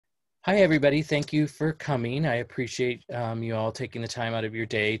Hi, everybody. Thank you for coming. I appreciate you all taking the time out of your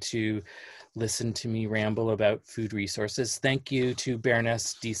day to listen to me ramble about food resources. Thank you to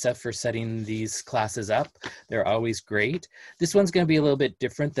Baroness Disa for setting these classes up. They're always great. This one's going to be a little bit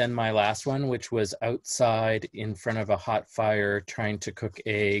different than my last one, which was outside in front of a hot fire trying to cook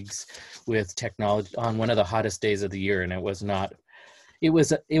eggs with technology on one of the hottest days of the year, and it was not it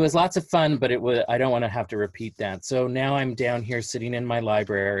was lots of fun, but I don't want to have to repeat that. So now I'm down here sitting in my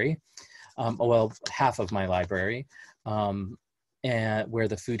library, well, half of my library, and where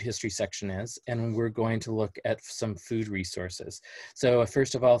the food history section is, and we're going to look at some food resources. So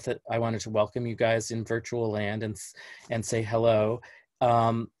first of all, I wanted to welcome you guys in virtual land and say hello.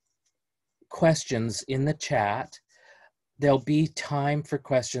 Questions in the chat. There'll be time for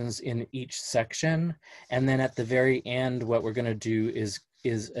questions in each section. And then at the very end, what we're gonna do is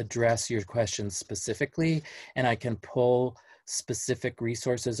address your questions specifically, and I can pull specific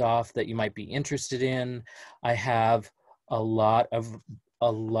resources off that you might be interested in. I have a lot of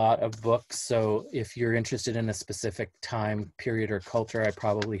books, so if you're interested in a specific time period or culture, I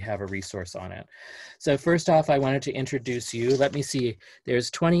probably have a resource on it. So first off, I wanted to introduce you. Let me see, there's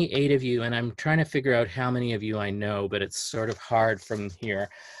 28 of you, and I'm trying to figure out how many of you I know, but it's sort of hard from here.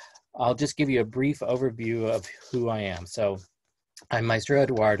 I'll just give you a brief overview of who I am. So I'm Maestro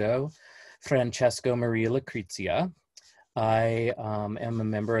Eduardo Francesco Maria Lucrezia. I am a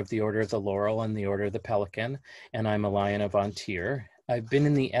member of the Order of the Laurel and the Order of the Pelican, and I'm a Lion of AnTir. I've been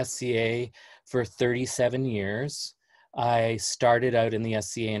in the SCA for 37 years. I started out in the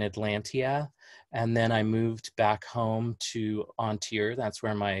SCA in Atlantia, and then I moved back home to AnTir. That's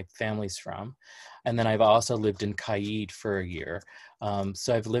where my family's from. And then I've also lived in Caid for a year.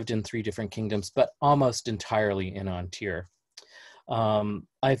 So I've lived in 3 different kingdoms, but almost entirely in AnTir.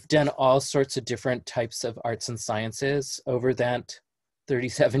 I've done all sorts of different types of arts and sciences over that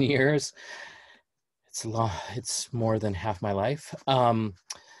 37 years. It's more than half my life.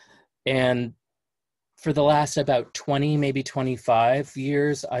 And for the last about 20, maybe 25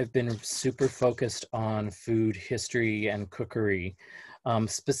 years, I've been super focused on food history and cookery.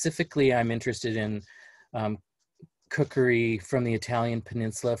 Specifically, I'm interested in cookery from the Italian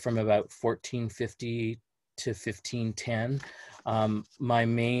peninsula from about 1450 to 1510. My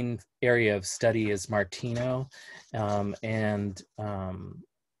main area of study is Martino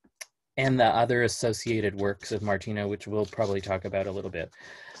and the other associated works of Martino, which we'll probably talk about a little bit.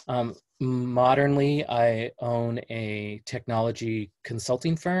 Modernly, I own a technology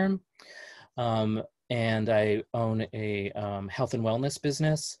consulting firm, and I own a health and wellness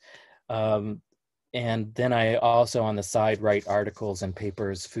business. And then I also on the side write articles and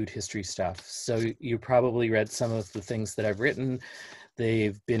papers, food history stuff. So you probably read some of the things that I've written.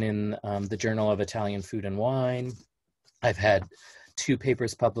 They've been in the Journal of Italian Food and Wine. I've had 2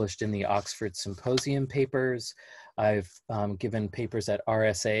 papers published in the Oxford Symposium papers. I've given papers at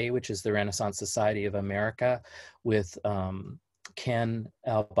RSA, which is the Renaissance Society of America, with Ken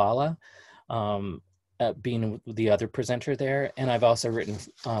Albala, being the other presenter there. And I've also written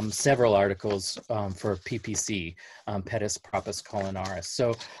several articles for PPC, Pedis Propus Culinaris.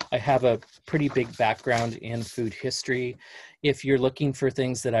 So I have a pretty big background in food history. If you're looking for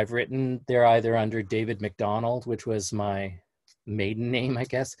things that I've written, they're either under David McDonald, which was my maiden name, I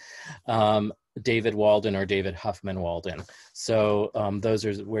guess, David Walldon or David Huffman-Walddon. So those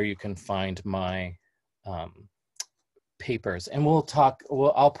are where you can find my papers. And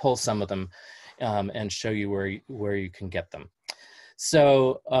I'll pull some of them and show you where you can get them.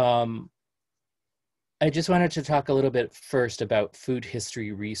 So I just wanted to talk a little bit first about food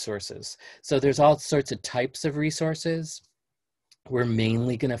history resources. So there's all sorts of types of resources. We're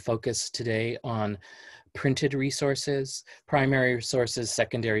mainly going to focus today on printed resources, primary sources,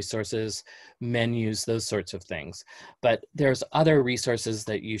 secondary sources, menus, those sorts of things. But there's other resources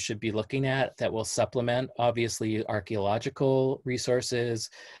that you should be looking at that will supplement, obviously, archaeological resources,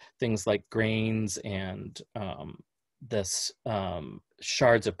 things like grains and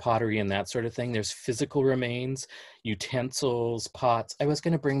shards of pottery and that sort of thing. There's physical remains, utensils, pots. I was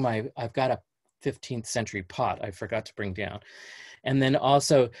going to bring I've got a 15th century pot I forgot to bring down. And then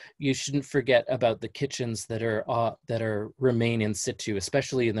also, you shouldn't forget about the kitchens that remain in situ,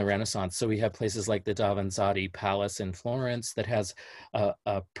 especially in the Renaissance. So we have places like the Davanzati Palace in Florence that has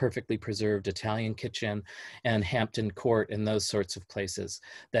a perfectly preserved Italian kitchen, and Hampton Court and those sorts of places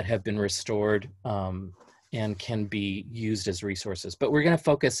that have been restored and can be used as resources. But we're going to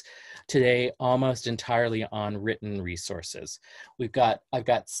focus today almost entirely on written resources. I've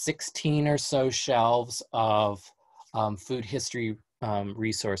got 16 or so shelves of food history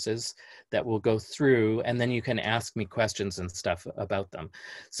resources that we'll go through, and then you can ask me questions and stuff about them.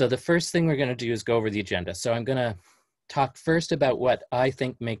 So the first thing we're going to do is go over the agenda. So I'm going to talk first about what I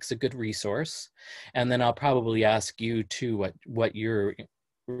think makes a good resource, and then I'll probably ask you too what you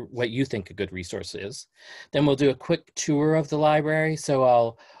think a good resource is. Then we'll do a quick tour of the library.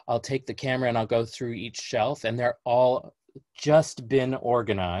 So I'll take the camera and I'll go through each shelf, and they're all just been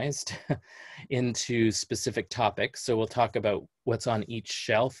organized into specific topics. So we'll talk about what's on each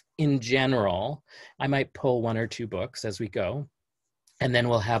shelf in general. I might pull one or two books as we go. And then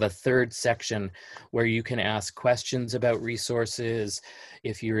we'll have a third section where you can ask questions about resources.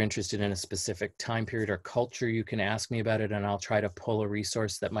 If you're interested in a specific time period or culture, you can ask me about it, and I'll try to pull a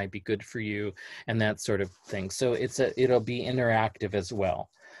resource that might be good for you and that sort of thing. So it'll be interactive as well.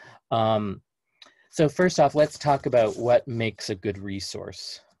 So first off, let's talk about what makes a good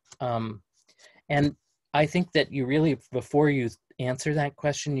resource. And I think that you really, before you answer that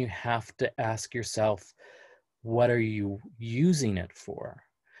question, you have to ask yourself, what are you using it for?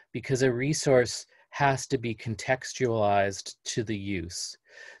 Because a resource has to be contextualized to the use.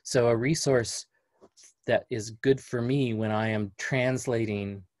 So a resource that is good for me when I am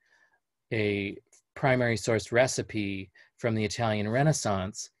translating a primary source recipe from the Italian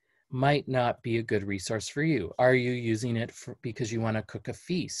Renaissance might not be a good resource for you. Are you using it because you want to cook a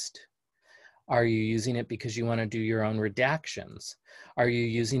feast? Are you using it because you want to do your own redactions? Are you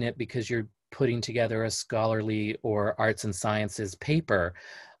using it because you're putting together a scholarly or arts and sciences paper,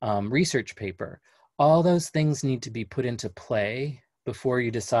 research paper? All those things need to be put into play before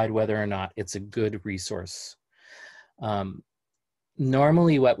you decide whether or not it's a good resource.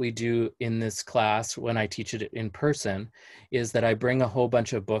 Normally what we do in this class when I teach it in person is that I bring a whole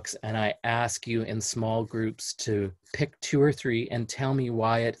bunch of books and I ask you in small groups to pick 2 or 3 and tell me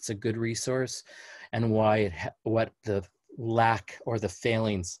why it's a good resource and why what the lack or the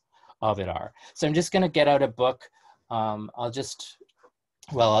failings of it are. So I'm just going to get out a book. I'll just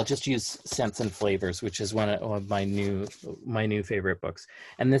use Scents and Flavors, which is one of my new favorite books.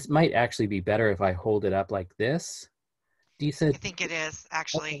 And this might actually be better if I hold it up like this. I think it is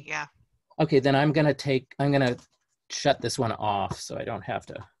actually, okay. Yeah. Okay, then I'm gonna shut this one off so I don't have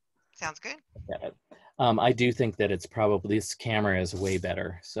to. Sounds good. I do think that it's probably, this camera is way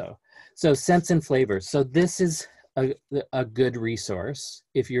better. So Scents and Flavors. So this is a good resource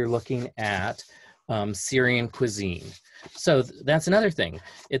if you're looking at Syrian cuisine. So that's another thing.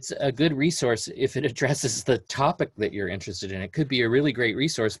 It's a good resource if it addresses the topic that you're interested in. It could be a really great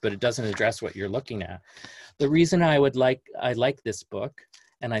resource, but it doesn't address what you're looking at. The reason I like this book,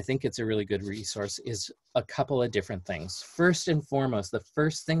 and I think it's a really good resource, is a couple of different things. First and foremost, the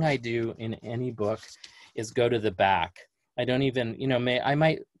first thing I do in any book is go to the back. I don't even, I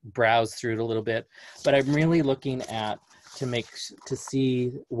might browse through it a little bit, but I'm really looking at to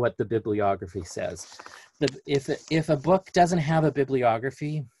see what the bibliography says. If a book doesn't have a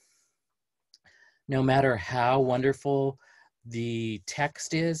bibliography, no matter how wonderful the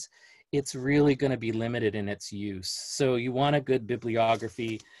text is, it's really going to be limited in its use. So you want a good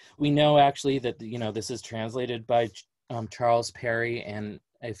bibliography. We know actually that, this is translated by Charles Perry. And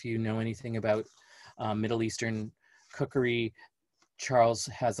if you know anything about Middle Eastern cookery, Charles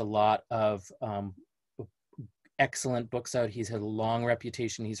has a lot of excellent books out. He's had a long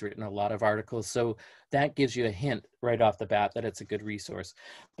reputation. He's written a lot of articles. So that gives you a hint right off the bat that it's a good resource.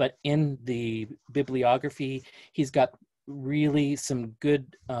 But in the bibliography, he's got really some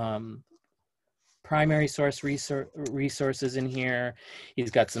good primary source resources in here.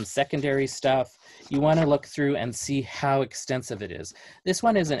 He's got some secondary stuff. You want to look through and see how extensive it is. This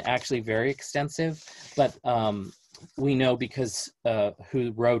one isn't actually very extensive, but we know because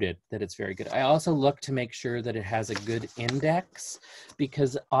who wrote it that it's very good. I also look to make sure that it has a good index,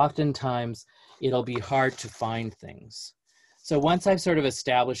 because oftentimes it'll be hard to find things. So once I've sort of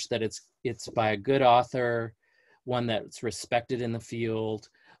established that it's by a good author, one that's respected in the field,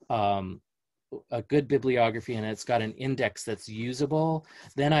 a good bibliography, and it's got an index that's usable,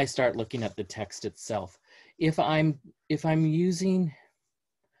 then I start looking at the text itself. If I'm using,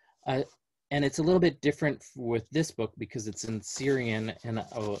 and it's a little bit different with this book because it's in Syrian and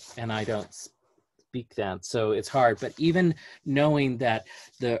I don't speak that, so it's hard. But even knowing that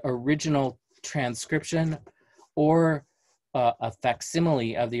the original transcription or a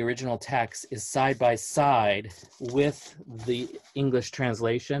facsimile of the original text is side by side with the English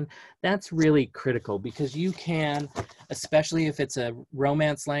translation, that's really critical, because you can, especially if it's a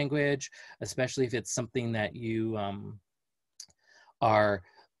Romance language, especially if it's something that you are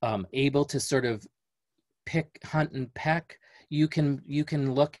able to sort of hunt and peck, you can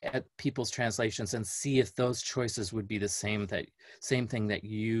look at people's translations and see if those choices would be the same thing that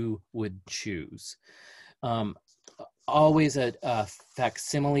you would choose. Always a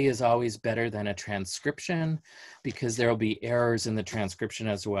facsimile is always better than a transcription, because there will be errors in the transcription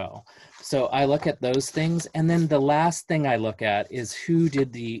as well. So I look at those things, and then the last thing I look at is who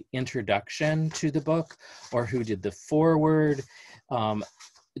did the introduction to the book, or who did the foreword.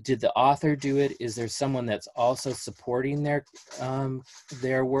 Did the author do it? Is there someone that's also supporting their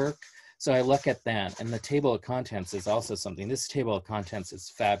work? So I look at that, and the table of contents is also something. This table of contents is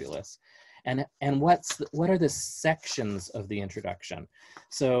fabulous. And what are the sections of the introduction?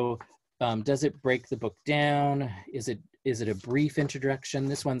 So does it break the book down? Is it a brief introduction?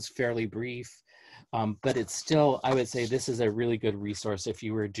 This one's fairly brief, but it's still, I would say this is a really good resource if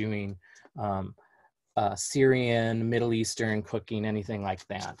you were doing Syrian, Middle Eastern cooking, anything like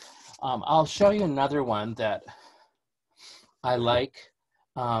that. I'll show you another one that I like,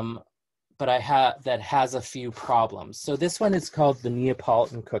 but that has a few problems. So this one is called the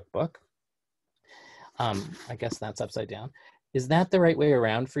Neapolitan Cookbook. I guess that's upside down. Is that the right way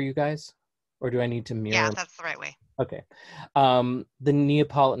around for you guys? Or do I need to mirror? Yeah, that's the right way. Okay. The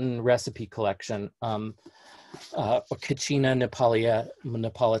Neapolitan Recipe Collection, Cucina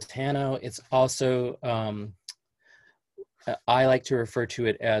Napolitano. It's also, I like to refer to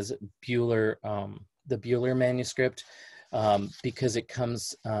it as Buehler, the Buehler manuscript, because it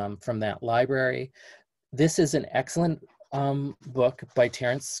comes from that library. This is an excellent book by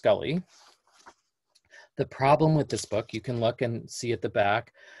Terence Scully. The problem with this book, you can look and see at the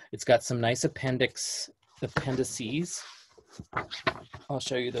back, it's got some nice appendices. I'll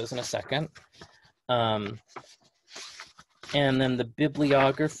show you those in a second. And then the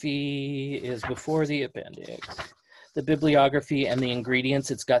bibliography is before the appendix. The bibliography and the ingredients,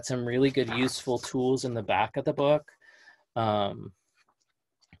 it's got some really good useful tools in the back of the book.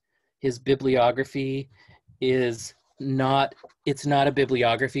 His bibliography is it's not a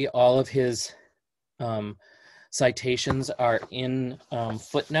bibliography. All of his citations are in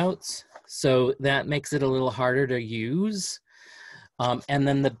footnotes, so that makes it a little harder to use. And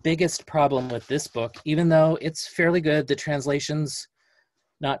then the biggest problem with this book, even though it's fairly good, the translation's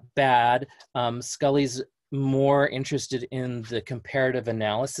not bad, Scully's more interested in the comparative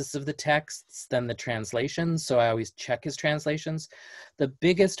analysis of the texts than the translations, so I always check his translations. The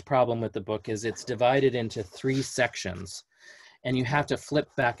biggest problem with the book is it's divided into 3 sections, and you have to flip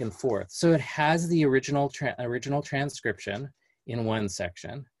back and forth. So it has the original transcription in one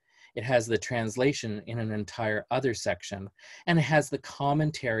section. It has the translation in an entire other section, and it has the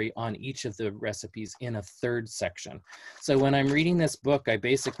commentary on each of the recipes in a 3rd section. So when I'm reading this book, I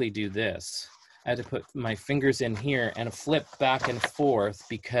basically do this. I had to put my fingers in here and flip back and forth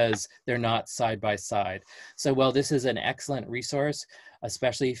because they're not side by side. So while this is an excellent resource,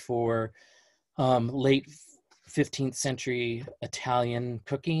 especially for late 15th century Italian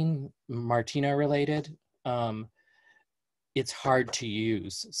cooking, Martino related, it's hard to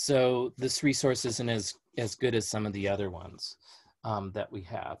use. So this resource isn't as good as some of the other ones that we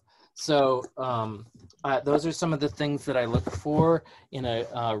have. So those are some of the things that I look for in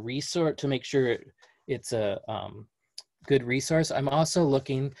a resource to make sure it's a good resource. I'm also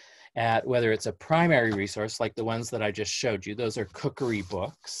looking at whether it's a primary resource like the ones that I just showed you. Those are cookery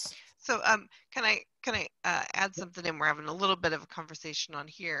books. So can I add something in? We're having a little bit of a conversation on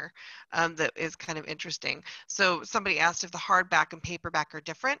here that is kind of interesting. So somebody asked if the hardback and paperback are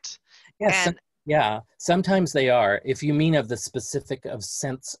different. Yes, yeah, sometimes they are. If you mean of the specific of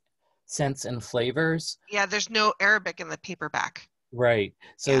scents and flavors. Yeah, there's no Arabic in the paperback. Right.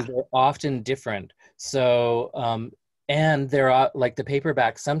 So yeah, they're often different. So and they're like the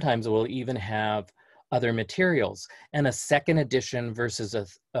paperback sometimes will even have other materials, and a second edition versus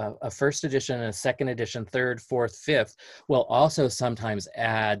a first edition, a second edition, third, fourth, fifth will also sometimes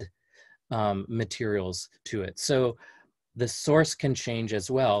add materials to it. So the source can change as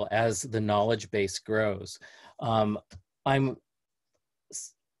well as the knowledge base grows. I'm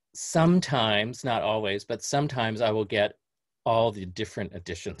sometimes, not always, but sometimes I will get all the different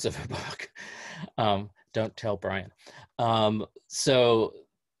editions of a book. Don't tell Brian. So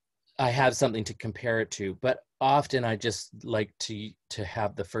I have something to compare it to, but often I just like to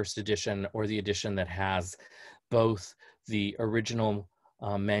have the first edition or the edition that has both the original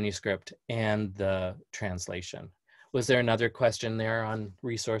manuscript and the translation. Was there another question there on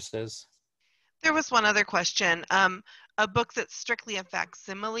resources? There was one other question. A book that's strictly a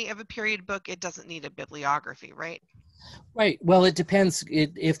facsimile of a period book, it doesn't need a bibliography, right? Right. Well, it depends.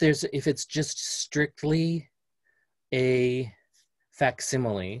 If it's just strictly a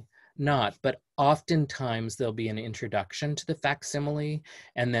facsimile, not, but oftentimes there'll be an introduction to the facsimile,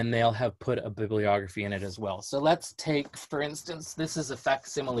 and then they'll have put a bibliography in it as well. So let's take, for instance, this is a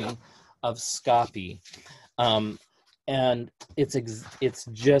facsimile of Scopi. And it's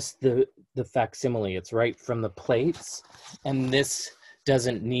just the facsimile. It's right from the plates, and this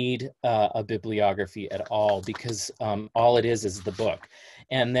doesn't need a bibliography at all, because all it is the book.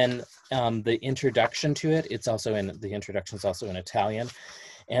 And then the introduction to it, the introduction is also in Italian,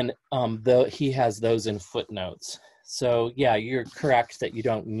 and though he has those in footnotes. So yeah, you're correct that you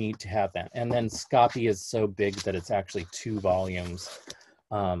don't need to have that. And then Scopi is so big that it's actually 2 volumes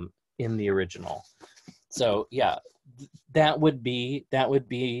in the original. So yeah, that would be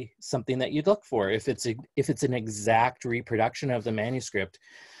something that you'd look for. If it's an exact reproduction of the manuscript,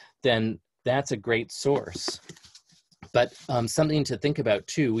 then that's a great source. But something to think about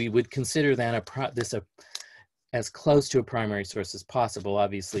too, we would consider that as close to a primary source as possible.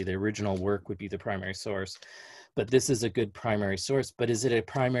 Obviously, the original work would be the primary source, but this is a good primary source. But is it a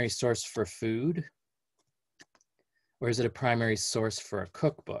primary source for food? Or is it a primary source for a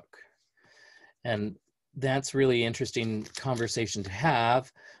cookbook? And that's really interesting conversation to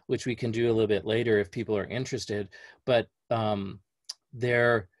have, which we can do a little bit later if people are interested. But food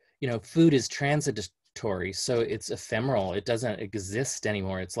is transitory, so it's ephemeral. It doesn't exist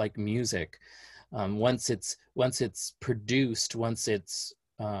anymore. It's like music. Once it's produced, once it's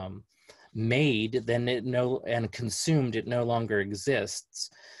made, then and consumed, it no longer exists.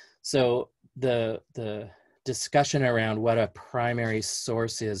 So the discussion around what a primary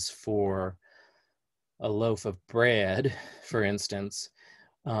source is for a loaf of bread, for instance,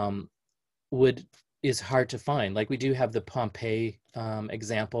 is hard to find. Like, we do have the Pompeii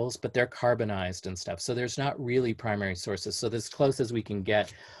examples, but they're carbonized and stuff. So there's not really primary sources. So as close as we can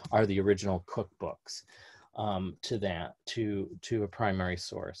get are the original cookbooks to a primary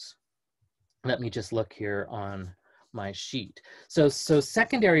source. Let me just look here on my sheet. So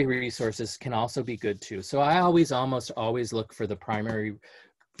secondary resources can also be good too. So I almost always look for the primary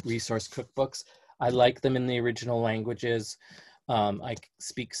resource cookbooks. I like them in the original languages. I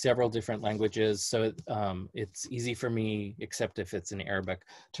speak several different languages, so it's easy for me, except if it's in Arabic,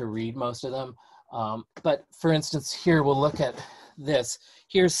 to read most of them. But for instance, here we'll look at this.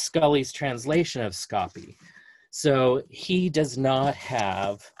 Here's Scully's translation of Scopi. So he does not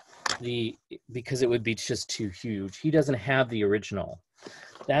have because it would be just too huge, he doesn't have the original.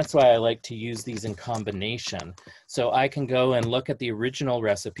 That's why I like to use these in combination. So I can go and look at the original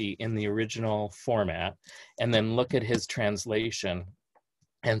recipe in the original format, and then look at his translation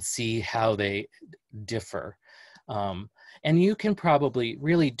and see how they differ. And you can probably,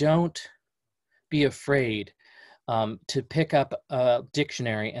 really don't be afraid to pick up a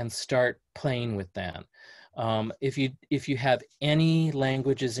dictionary and start playing with that. If you have any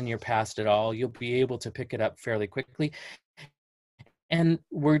languages in your past at all, you'll be able to pick it up fairly quickly. And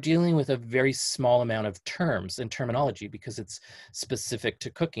we're dealing with a very small amount of terms and terminology because it's specific to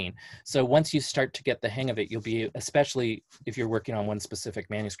cooking. So once you start to get the hang of it, you'll be, especially if you're working on one specific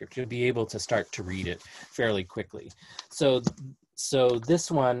manuscript, you'll be able to start to read it fairly quickly. So this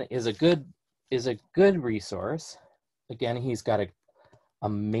one is a good resource. Again, he's got an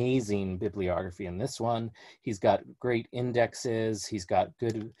amazing bibliography in this one. He's got great indexes. He's got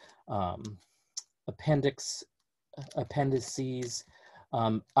good appendices.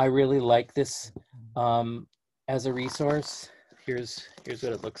 I really like this as a resource. Here's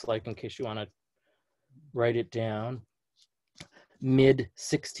what it looks like in case you want to write it down.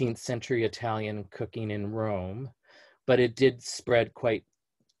 Mid-16th century Italian cooking in Rome, but it did spread quite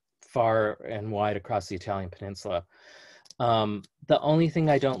far and wide across the Italian peninsula. The only thing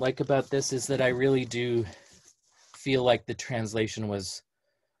I don't like about this is that I really do feel like the translation was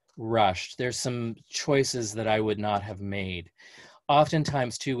rushed. There's some choices that I would not have made.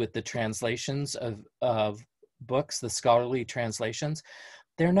 Oftentimes too, with the translations of books, the scholarly translations,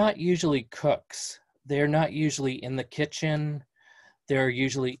 they're not usually cooks. They're not usually in the kitchen. They're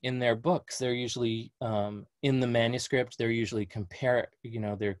usually in their books. They're usually in the manuscript. They're usually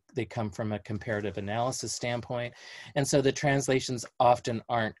they come from a comparative analysis standpoint. And so the translations often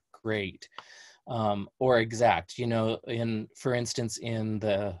aren't great or exact. For instance, in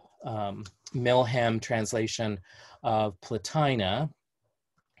the Milham translation of Plotina,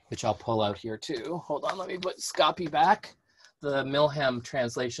 which I'll pull out here too. Hold on, let me put Scopi back. The Milham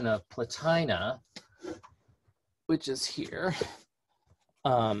translation of Plotina, which is here,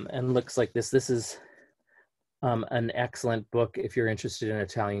 and looks like this. This is an excellent book if you're interested in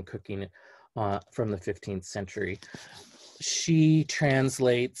Italian cooking from the 15th century. She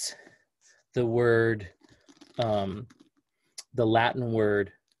translates the word, the Latin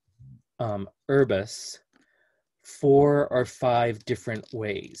word herbis 4 or 5 different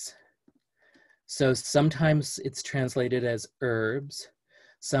ways. So sometimes it's translated as herbs,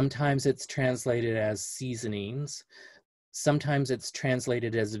 sometimes it's translated as seasonings, sometimes it's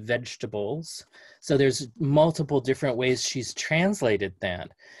translated as vegetables. So there's multiple different ways she's translated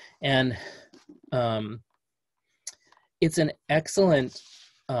that. And it's an excellent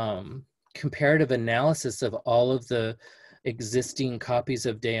comparative analysis of all of the existing copies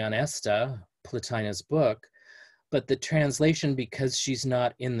of De Honesta, Plotina's book, but the translation, because she's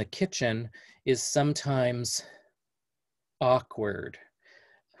not in the kitchen, is sometimes awkward.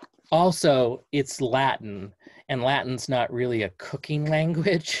 Also, it's Latin, and Latin's not really a cooking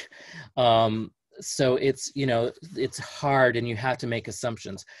language. So it's, you know, it's hard and you have to make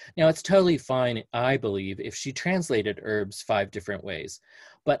assumptions. Now, it's totally fine, I believe, if she translated herbs 5 different ways.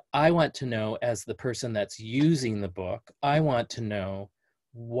 But I want to know, as the person that's using the book, I want to know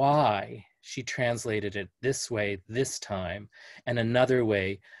why she translated it this way this time and another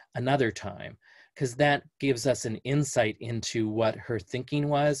way another time, because that gives us an insight into what her thinking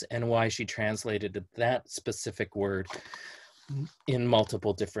was and why she translated that specific word in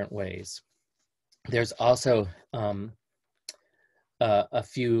multiple different ways. There's also a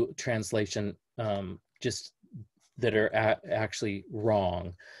few translation just that are actually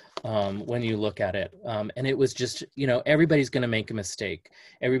wrong when you look at it. And it was just, you know, everybody's going to make a mistake.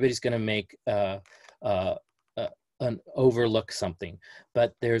 Everybody's going to make an overlook something.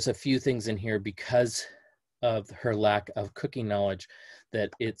 But there's a few things in here because of her lack of cooking knowledge that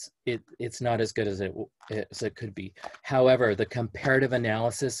it's not as good as it could be. However, the comparative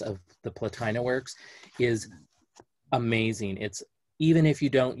analysis of the Plotina works is amazing. It's, even if you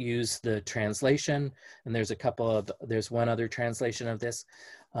don't use the translation, and there's one other translation of this,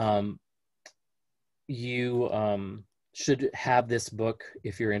 you should have this book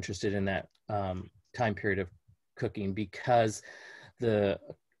if you're interested in that time period of cooking, because the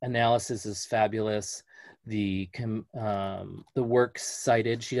analysis is fabulous. The works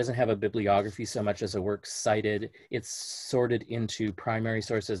cited, she doesn't have a bibliography so much as a works cited. It's sorted into primary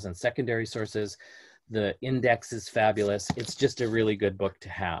sources and secondary sources. The index is fabulous. It's just a really good book to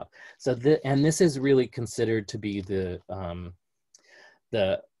have. So and this is really considered to be the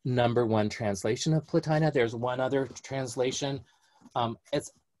 #1 translation of Plotina. There's one other translation.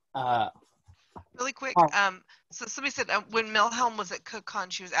 It's really quick. So somebody said when Milhelm was at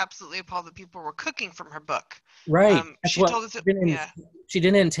CookCon, she was absolutely appalled that people were cooking from her book. Right. She told us, she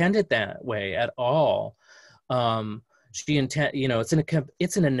didn't intend it that way at all. You know,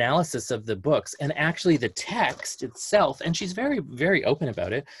 it's an analysis of the books, and actually the text itself, and she's very, very open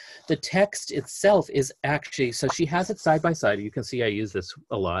about it. The text itself is actually, so she has it side by side. You can see I use this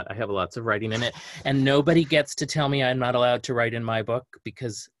a lot. I have lots of writing in it, and nobody gets to tell me I'm not allowed to write in my book,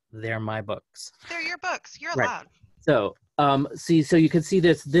 because they're my books. They're your books. You're right. allowed. So so you can see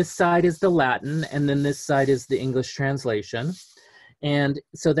this side is the Latin, and then this side is the English translation. And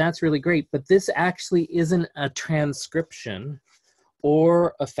so that's really great, but this actually isn't a transcription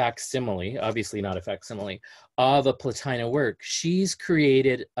or a facsimile, obviously not a facsimile, of a Plotina work. She's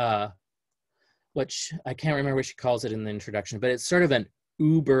created I can't remember what she calls it in the introduction, but it's sort of an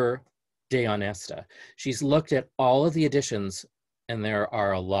uber De Honesta. She's looked at all of the editions, and there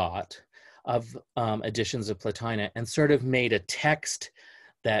are a lot of editions of Plotina, and sort of made a text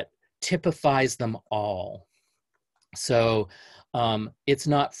that typifies them all. So it's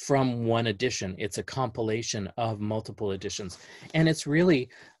not from one edition, it's a compilation of multiple editions. And it's really,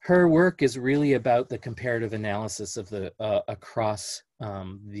 her work is really about the comparative analysis of the across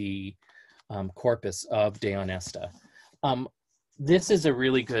the corpus of De Honesta. This is a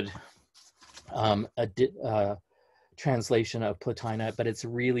really good translation of Plotina, but it's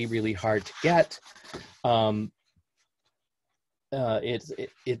really, really hard to get.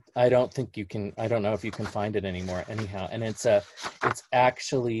 I don't think you can, I don't know if you can find it anymore anyhow. And it's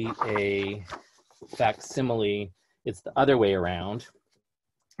actually a facsimile. It's the other way around.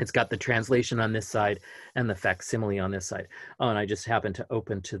 It's got the translation on this side and the facsimile on this side. Oh, and I just happened to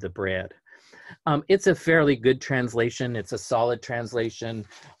open to the bread. It's a fairly good translation. It's a solid translation.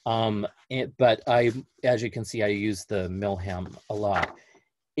 But as you can see, I use the Milhelm a lot.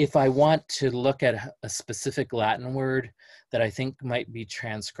 If I want to look at a specific Latin word that I think might be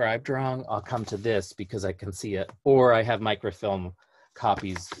transcribed wrong, I'll come to this because I can see it. Or I have microfilm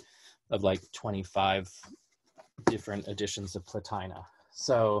copies of like 25 different editions of Plotina.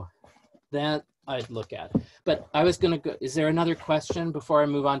 So that I'd look at. But I was going to go, is there another question before I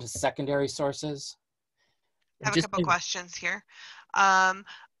move on to secondary sources? I have a couple questions here.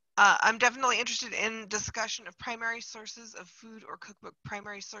 I'm definitely interested in discussion of primary sources of food or cookbook.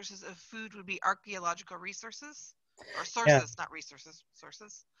 Primary sources of food would be archaeological resources, or Yeah, sources, not resources,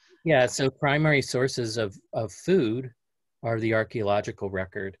 sources. yeah. Yeah. So primary sources of food are the archaeological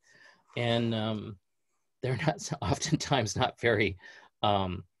record, and they're not oftentimes not very.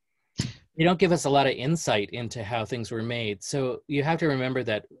 Um, they don't give us a lot of insight into how things were made. So you have to remember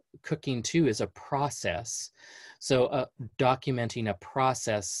that cooking too is a process. So documenting a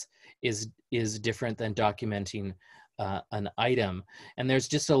process is different than documenting an item. And there's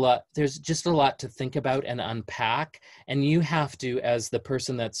just a lot. There's just a lot to think about and unpack. And you have to, as the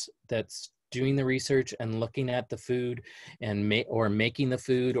person that's doing the research and looking at the food and making the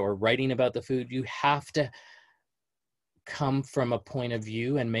food or writing about the food, you have to come from a point of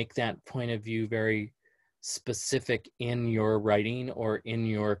view and make that point of view very specific in your writing or in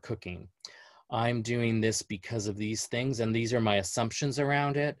your cooking. I'm doing this because of these things, and these are my assumptions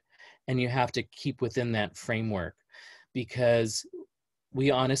around it. And you have to keep within that framework, because we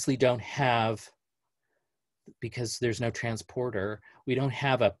honestly don't have, because there's no transporter, we don't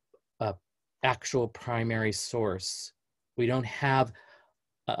have a actual primary source. We don't have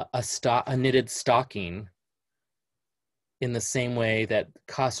a knitted stocking in the same way that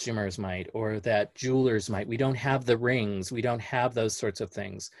costumers might or that jewelers might. We don't have the rings. We don't have those sorts of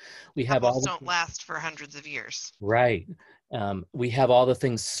things. We have all Apples the, don't last for hundreds of years. right. We have all the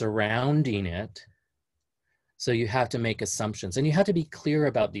things surrounding it. So you have to make assumptions, and you have to be clear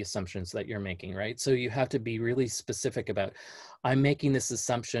about the assumptions that you're making, right? So you have to be really specific about, I'm making this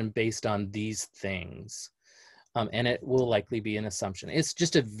assumption based on these things. And it will likely be an assumption. It's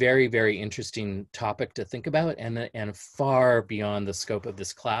just a very, very interesting topic to think about, and far beyond the scope of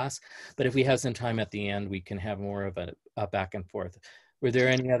this class. But if we have some time at the end, we can have more of a back and forth. Were there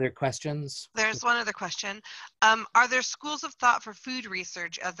any other questions? There's one other question. Are there schools of thought for food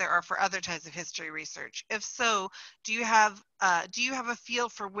research as there are for other types of history research? If so, do you have a feel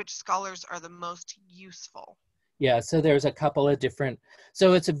for which scholars are the most useful? Yeah, so there's a couple of different,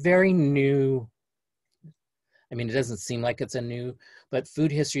 so it's a very new, I mean, it doesn't seem like it's a new, but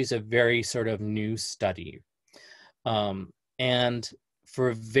food history is a very sort of new study. And for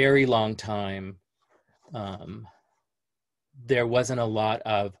a very long time, there wasn't a lot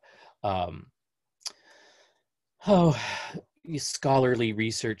of um, oh, scholarly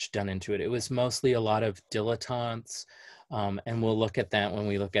research done into it. It was mostly a lot of dilettantes, and we'll look at that when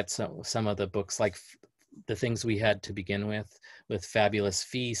we look at some of the books, like the things we had to begin with Fabulous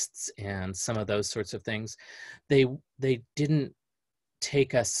Feasts and some of those sorts of things. They didn't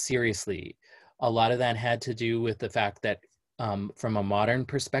take us seriously. A lot of that had to do with the fact that from a modern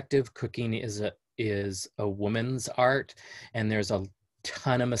perspective, cooking is a woman's art, and there's a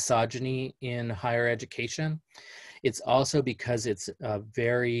ton of misogyny in higher education. It's also because it's a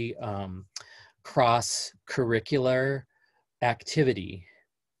very cross-curricular activity.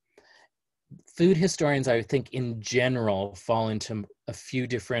 Food historians, I think, in general, fall into a few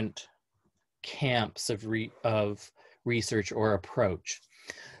different camps of research or approach.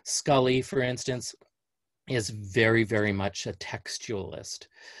 Scully, for instance, is very, very much a textualist.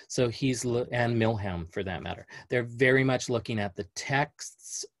 So and Milham for that matter, they're very much looking at the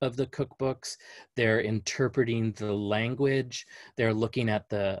texts of the cookbooks. They're interpreting the language. They're looking at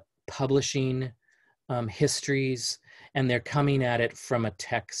the publishing histories, and they're coming at it from a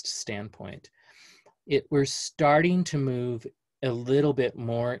text standpoint. We're starting to move a little bit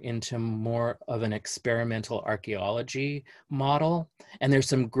more into more of an experimental archaeology model. And there's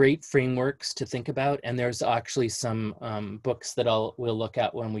some great frameworks to think about. And there's actually some books that we'll look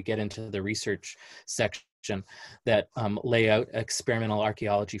at when we get into the research section that lay out experimental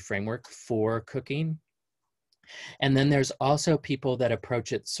archaeology framework for cooking. And then there's also people that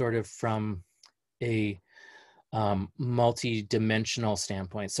approach it sort of from a multi-dimensional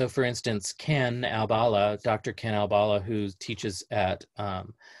standpoint. So for instance, Dr. Ken Albala, who teaches at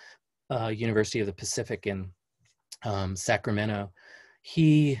University of the Pacific in Sacramento,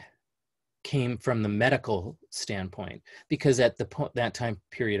 he came from the medical standpoint, because at that time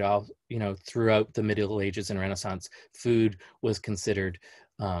period, throughout the Middle Ages and Renaissance, food was considered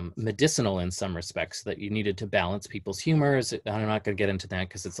medicinal in some respects, that you needed to balance people's humors. I'm not going to get into that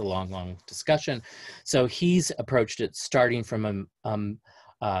because it's a long discussion. So he's approached it starting from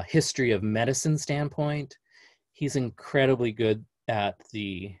a history of medicine standpoint. He's incredibly good at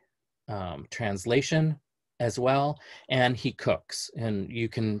the translation as well, and he cooks, and you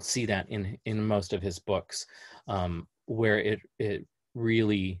can see that in most of his books, where it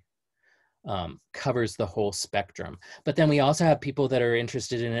really covers the whole spectrum. But then we also have people that are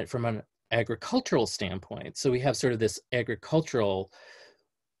interested in it from an agricultural standpoint. So we have sort of this agricultural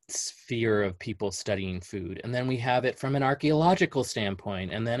sphere of people studying food. And then we have it from an archaeological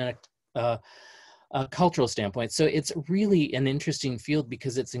standpoint, and then a cultural standpoint. So it's really an interesting field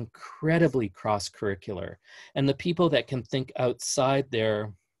because it's incredibly cross-curricular. And the people that can think outside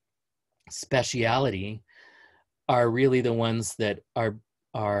their speciality are really the ones that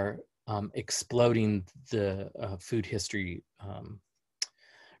are exploding the food history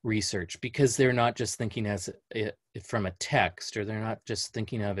research, because they're not just thinking from a text, or they're not just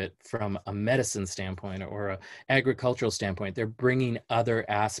thinking of it from a medicine standpoint or an agricultural standpoint. They're bringing other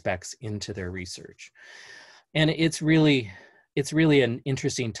aspects into their research. And it's really an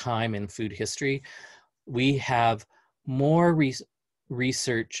interesting time in food history. We have more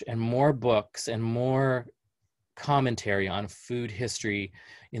research and more books and more commentary on food history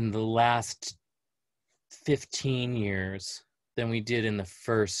in the last 15 years than we did in the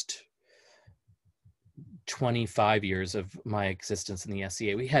first 25 years of my existence in the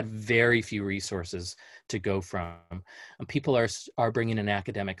SCA. We had very few resources to go from. And people are bringing an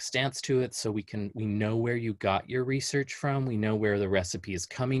academic stance to it, so we know where you got your research from. We know where the recipe is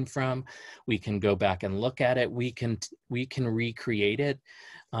coming from. We can go back and look at it. We can recreate it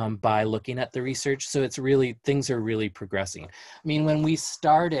by looking at the research. So things are really progressing. I mean, when we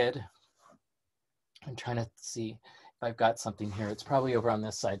started, I'm trying to see if I've got something here. It's probably over on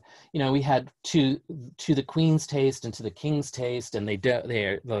this side. You know, we had to the Queen's taste and to the King's taste, and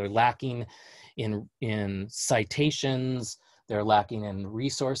they're lacking in citations. They're lacking in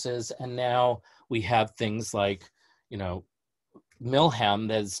resources. And now we have things like, you know, Milham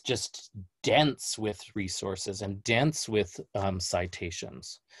that's just dense with resources and dense with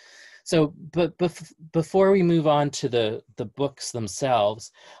citations. So, but before we move on to the books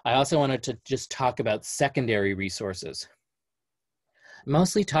themselves, I also wanted to just talk about secondary resources. I'm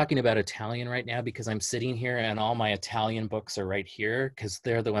mostly talking about Italian right now because I'm sitting here and all my Italian books are right here because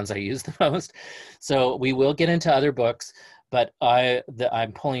they're the ones I use the most. So we will get into other books, but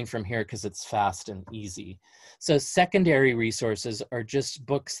I'm pulling from here because it's fast and easy. So secondary resources are just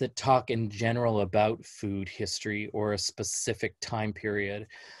books that talk in general about food history or a specific time period.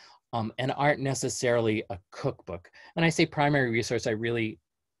 And aren't necessarily a cookbook. And I say primary resource,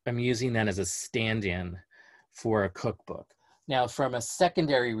 I'm using that as a stand-in for a cookbook. Now, from a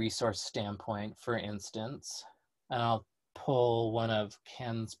secondary resource standpoint, for instance, and I'll pull one of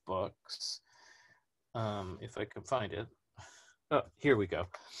Ken's books, if I can find it. Oh, here we go.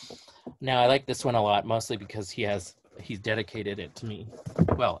 Now, I like this one a lot, mostly because he's dedicated it to me,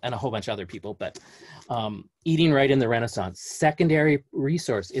 well, and a whole bunch of other people, but Eating Right in the Renaissance, secondary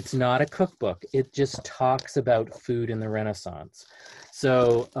resource. It's not a cookbook. It just talks about food in the Renaissance.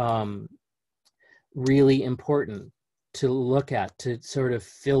 So really important to look at, to sort of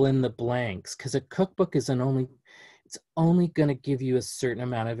fill in the blanks, because a cookbook it's only going to give you a certain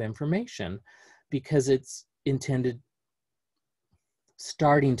amount of information because it's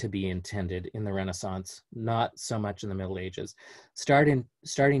starting to be intended in the Renaissance, not so much in the Middle Ages, starting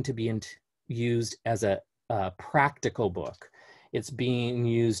to be used as a practical book. It's being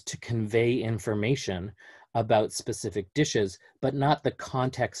used to convey information about specific dishes, but not the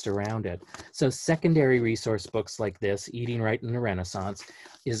context around it. So secondary resource books like this, Eating Right in the Renaissance,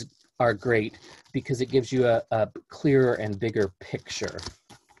 are great because it gives you a clearer and bigger picture.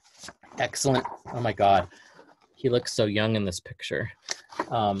 Excellent. Oh my God. He looks so young in this picture.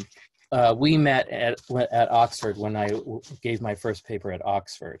 We met at Oxford when I gave my first paper at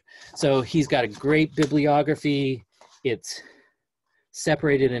Oxford. So he's got a great bibliography. It's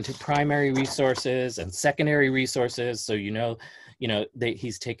separated into primary resources and secondary resources. So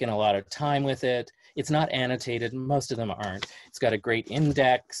he's taken a lot of time with it. It's not annotated. Most of them aren't. It's got a great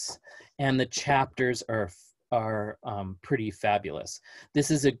index, and the chapters are pretty fabulous.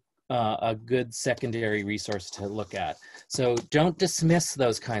 This is a good secondary resource to look at. So don't dismiss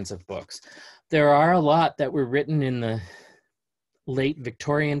those kinds of books. There are a lot that were written in the late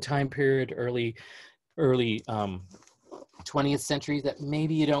Victorian time period, early 20th century that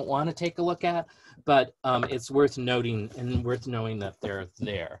maybe you don't want to take a look at, but it's worth noting and worth knowing that they're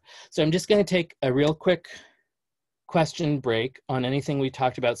there. So I'm just going to take a real quick question break on anything we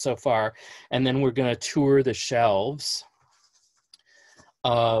talked about so far, and then we're going to tour the shelves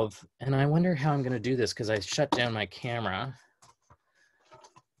and I wonder how I'm going to do this because I shut down my camera.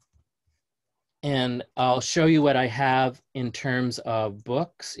 And I'll show you what I have in terms of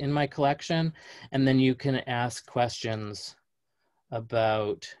books in my collection, and then you can ask questions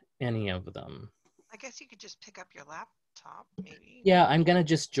about any of them. I guess you could just pick up your laptop, maybe. Yeah, I'm going to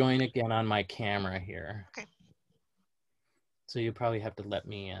just join again on my camera here. Okay. So you probably have to let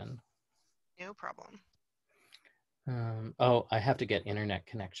me in. No problem. Oh, I have to get internet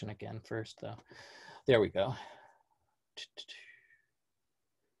connection again first, though. There we go.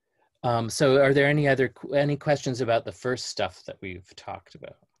 So are there any questions about the first stuff that we've talked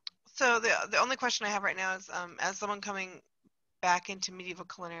about? So the only question I have right now is, as someone coming back into medieval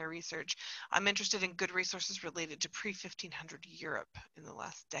culinary research, I'm interested in good resources related to pre-1500 Europe in the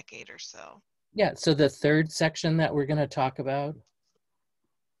last decade or so. Yeah, so the third section that we're going to talk about,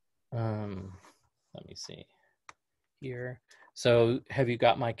 let me see here. So have you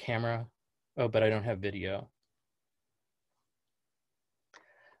got my camera? Oh, but I don't have video.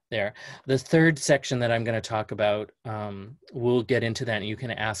 There. The third section that I'm going to talk about, we'll get into that, and you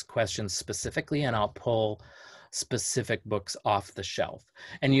can ask questions specifically, and I'll pull specific books off the shelf.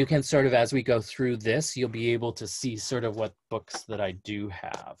 And you can sort of, as we go through this, you'll be able to see sort of what books that I do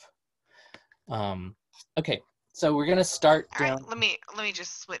have. Okay, so we're going to start down. All right, let me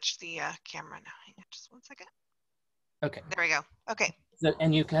just switch the camera now. Hang on just one second. Okay. There we go. Okay. So,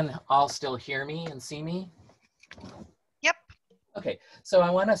 and you can all still hear me and see me? Yep. Okay, so I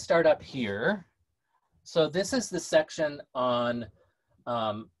want to start up here. So this is the section on,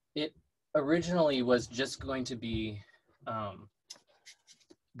 it originally was just going to be food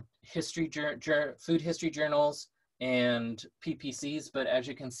history journals and PPCs, but as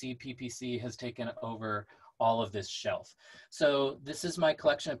you can see, PPC has taken over all of this shelf. So this is my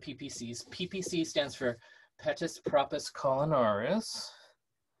collection of PPCs. PPC stands for Pettus Propus Culinaris,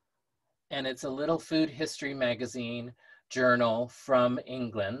 and it's a little food history magazine journal from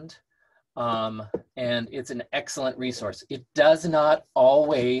England. And it's an excellent resource. It does not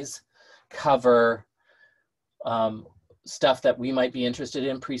always cover stuff that we might be interested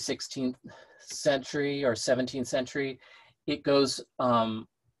in pre-16th century or 17th century. It goes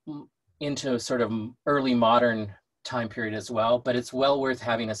into sort of early modern time period as well, but it's well worth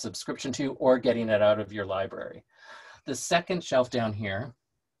having a subscription to or getting it out of your library. The second shelf down here,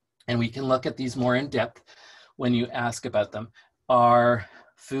 and we can look at these more in depth when you ask about them, are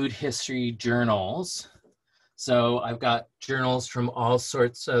food history journals. So I've got journals from all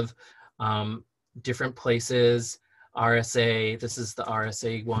sorts of different places. RSA, this is the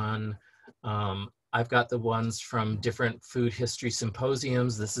RSA one. I've got the ones from different food history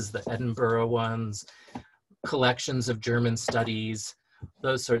symposiums. This is the Edinburgh ones, collections of German studies,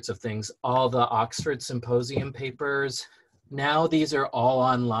 those sorts of things. All the Oxford Symposium papers. Now these are all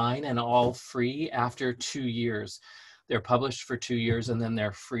online and all free after 2 years. They're published for 2 years and then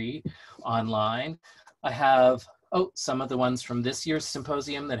they're free online. I have, some of the ones from this year's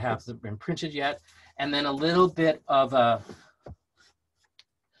symposium that haven't been printed yet. And then a little bit of a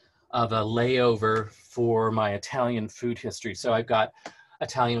layover for my Italian food history. So I've got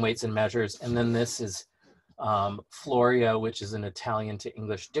Italian weights and measures. And then this is Floria, which is an Italian to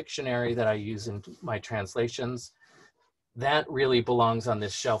English dictionary that I use in my translations. That really belongs on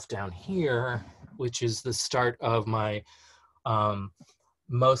this shelf down here, which is the start of my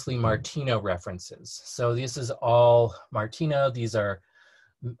mostly Martino references. So this is all Martino. These are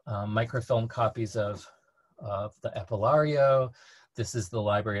microfilm copies of the Epilario. This is the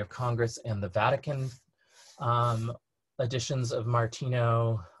Library of Congress and the Vatican editions of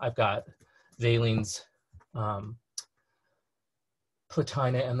Martino. I've got Vailing's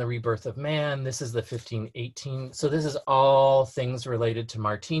Plotina and the Rebirth of Man. This is the 1518. So this is all things related to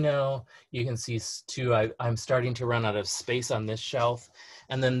Martino. You can see too, I'm starting to run out of space on this shelf.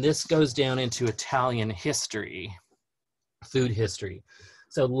 And then this goes down into Italian history, food history.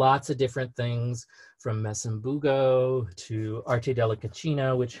 So lots of different things from Messambugo to Arte della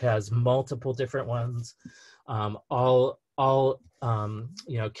Cucina, which has multiple different ones. All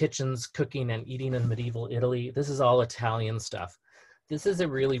you know, kitchens, cooking and eating in medieval Italy. This is all Italian stuff. This is a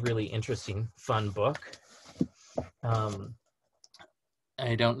really, really interesting, fun book. I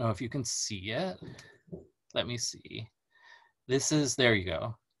don't know if you can see it. Let me see. This is, there you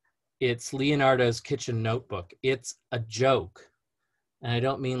go. It's Leonardo's Kitchen Notebook. It's a joke. And I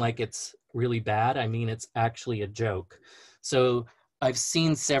don't mean like it's really bad. I mean, it's actually a joke. So I've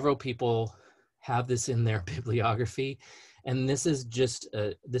seen several people have this in their bibliography. And this is just,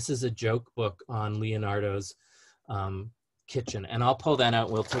 this is a joke book on Leonardo's kitchen. And I'll pull that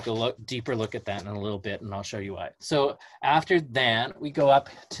out. We'll take a deeper look at that in a little bit and I'll show you why. So after that, we go up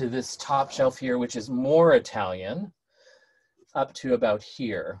to this top shelf here, which is more Italian, up to about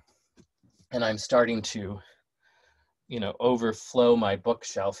here. And I'm starting to, you know, overflow my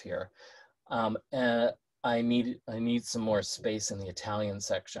bookshelf here. And I need some more space in the Italian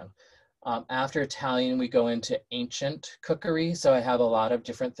section. After Italian, we go into ancient cookery. So I have a lot of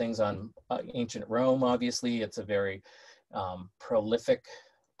different things on ancient Rome. Obviously, it's a very prolific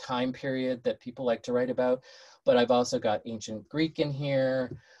time period that people like to write about. But I've also got ancient Greek in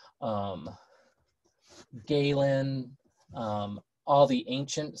here, Galen, all the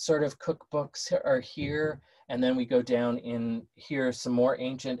ancient sort of cookbooks are here. And then we go down in here, some more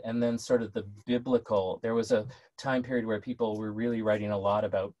ancient, and then sort of the biblical. There was a time period where people were really writing a lot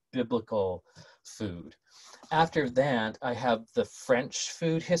about biblical food. After that, I have the French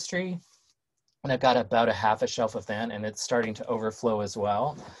food history, and I've got about a half a shelf of that, and it's starting to overflow as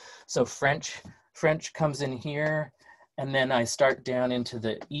well. So French comes in here, and then I start down into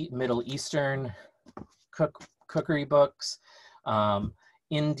the Middle Eastern cookery books,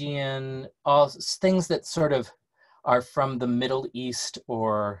 Indian, all things that sort of are from the Middle East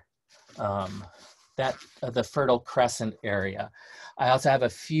or the Fertile Crescent area. I also have a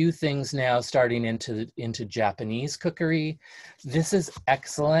few things now starting into Japanese cookery. This is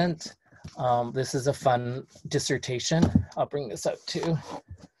excellent. This is a fun dissertation. I'll bring this up too.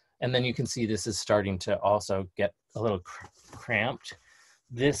 And then you can see this is starting to also get a little cramped.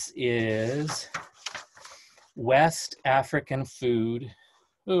 This is West African food.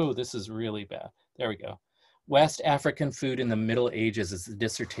 Oh, this is really bad. There we go. West African food in the Middle Ages is the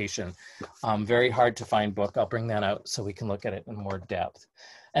dissertation. Very hard to find book. I'll bring that out so we can look at it in more depth.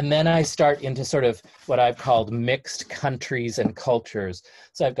 And then I start into sort of what I've called mixed countries and cultures.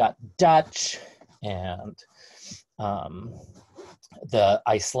 So I've got Dutch and the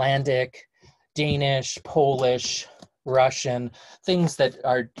Icelandic, Danish, Polish, Russian, things that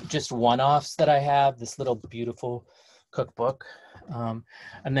are just one-offs that I have, this little beautiful cookbook.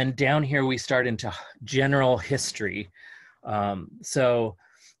 And then down here we start into general history. So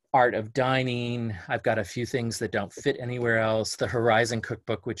art of dining, I've got a few things that don't fit anywhere else. The Horizon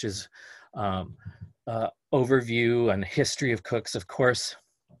cookbook, which is overview and history of cooks. Of course,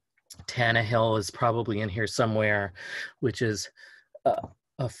 Tannehill is probably in here somewhere, which is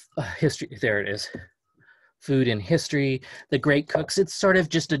a history, there it is. Food and history, the great cooks. It's sort of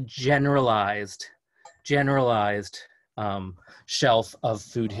just a generalized shelf of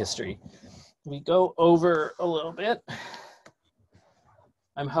food history. We go over a little bit.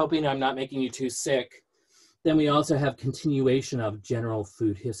 I'm hoping I'm not making you too sick. Then we also have continuation of general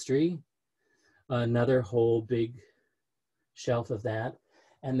food history, another whole big shelf of that.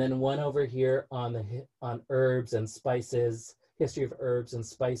 And then one over here on herbs and spices, history of herbs and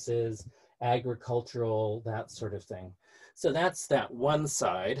spices, agricultural, that sort of thing. So that's that one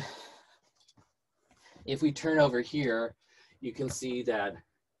side. If we turn over here, you can see that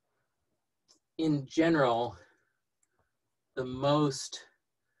in general, the most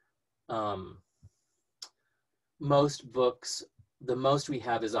books, the most we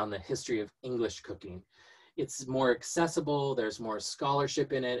have is on the history of English cooking. It's more accessible, there's more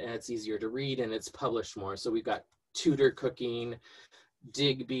scholarship in it, and it's easier to read, and it's published more. So we've got Tudor cooking,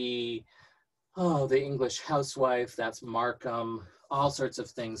 Digby, the English housewife, that's Markham, all sorts of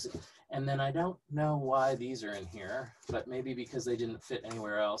things. And then I don't know why these are in here, but maybe because they didn't fit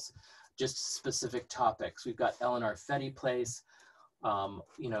anywhere else, just specific topics. We've got Eleanor Fetty Place,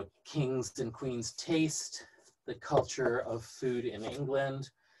 King's and Queen's Taste, the culture of food in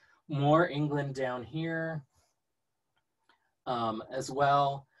England, more England down here as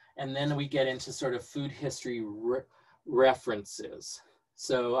well. And then we get into sort of food history references.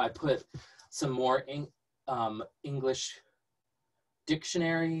 So I put some more English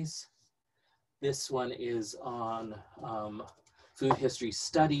dictionaries. This one is on food history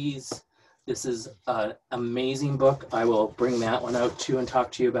studies. This is an amazing book. I will bring that one out too and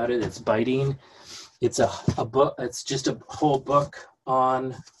talk to you about it. It's biting. It's a book. It's just a whole book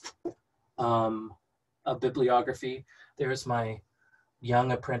on a bibliography. There's my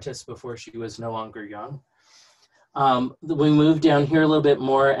young apprentice before she was no longer young. We move down here a little bit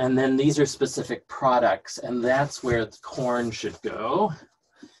more, and then these are specific products, and that's where the corn should go.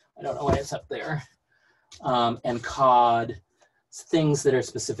 I don't know why it's up there. And cod, things that are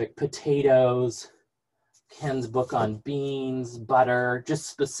specific, potatoes, Ken's book on beans, butter, just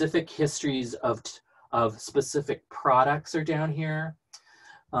specific histories of specific products are down here.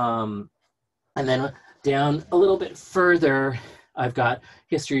 And then down a little bit further, I've got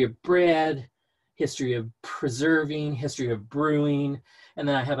history of bread, history of preserving, history of brewing, and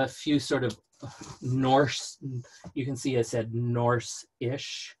then I have a few sort of Norse, you can see I said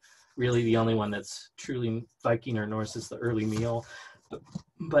Norse-ish. Really the only one that's truly Viking or Norse is the early meal,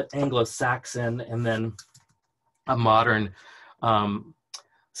 but Anglo-Saxon, and then a modern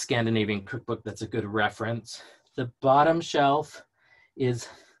Scandinavian cookbook that's a good reference. The bottom shelf is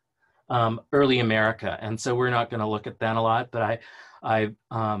early America, and so we're not going to look at that a lot, but I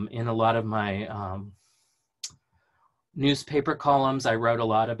in a lot of my Newspaper columns, I wrote a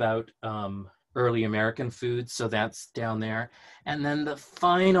lot about early American foods, so that's down there. And then the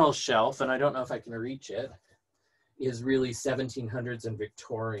final shelf, and I don't know if I can reach it, is really 1700s and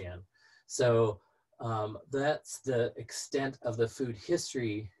Victorian. So that's the extent of the food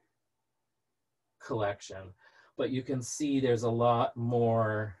history collection. But you can see there's a lot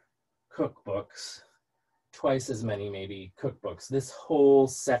more cookbooks, twice as many maybe cookbooks. This whole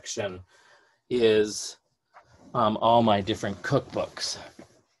section is all my different cookbooks.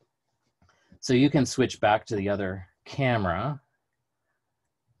 So you can switch back to the other camera.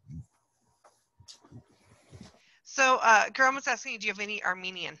 So Jerome was asking you, do you have any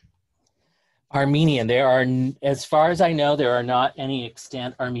Armenian? Armenian, there are, as far as I know, there are not any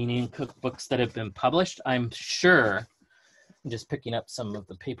extant Armenian cookbooks that have been published. I'm sure, I'm just picking up some of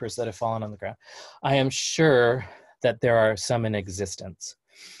the papers that have fallen on the ground. I am sure that there are some in existence.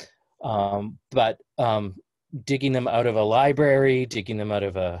 But digging them out of a library, digging them out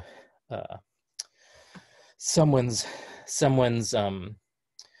of a someone's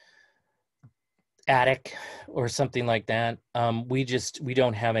attic or something like that, we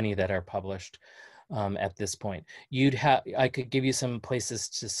don't have any that are published at this point. I could give you some places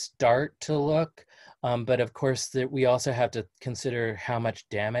to start to look, but of course we also have to consider how much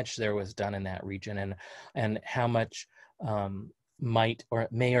damage there was done in that region, and how much might or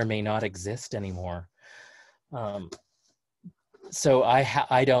may not exist anymore. So I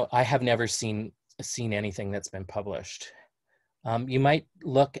have never seen anything that's been published. You might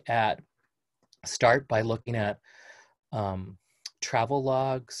start by looking at travel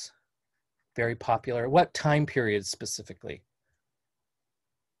logs, very popular. What time period specifically?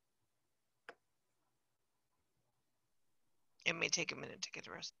 It may take a minute to get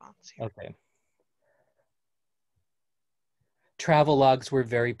a response here. Okay. Travel logs were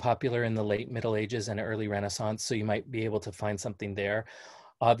very popular in the late Middle Ages and early Renaissance, so you might be able to find something there.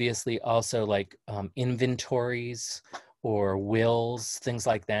 Obviously, also like inventories or wills, things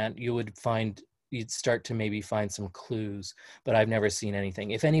like that. You'd start to maybe find some clues, but I've never seen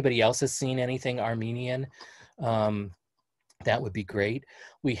anything. If anybody else has seen anything Armenian, that would be great.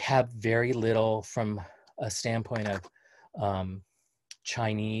 We have very little from a standpoint of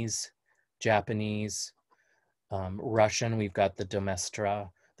Chinese, Japanese, Russian. We've got the Domestra.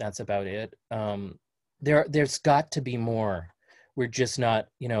 That's about it. There's got to be more. We're just not,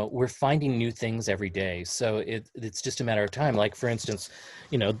 we're finding new things every day. So it's just a matter of time. Like, for instance,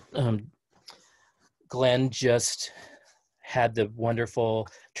 Glenn just had the wonderful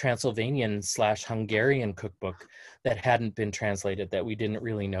Transylvanian/Hungarian cookbook that hadn't been translated, that we didn't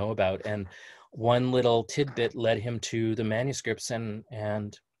really know about. And one little tidbit led him to the manuscripts, and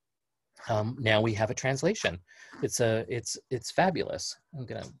now we have a translation. It's fabulous. I'm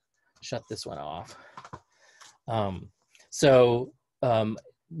gonna shut this one off.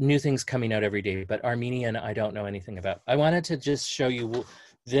 New things coming out every day, but Armenian I don't know anything about. I wanted to just show you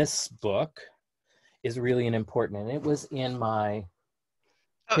this book is really an important, and it was in my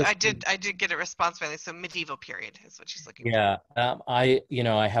I did get a response finally. So medieval period is what she's looking for. Yeah,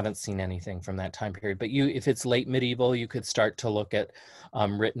 I haven't seen anything from that time period, but if it's late medieval, you could start to look at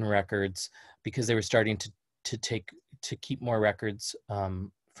written records, because they were starting to keep more records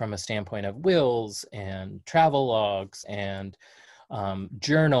from a standpoint of wills and travel logs and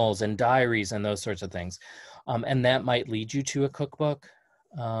journals and diaries and those sorts of things, and that might lead you to a cookbook,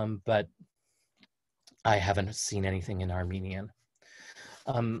 but I haven't seen anything in Armenian.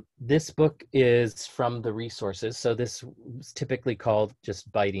 This book is from the resources. So this is typically called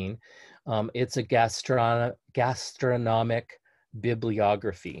just biting. It's a gastronomic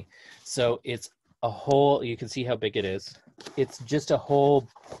bibliography. So it's a whole, you can see how big it is. It's just a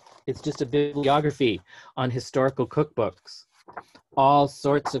bibliography on historical cookbooks, all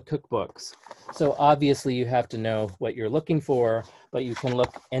sorts of cookbooks. So obviously you have to know what you're looking for, but you can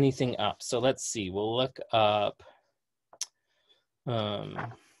look anything up. So let's see, we'll look up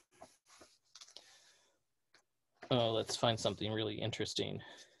let's find something really interesting.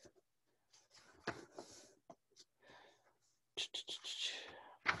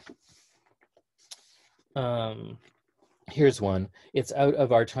 Here's one. It's out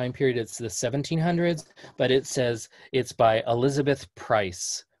of our time period. It's the 1700s, but it says it's by Elizabeth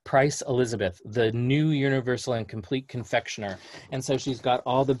Price. Price Elizabeth, the New Universal and Complete Confectioner. And so she's got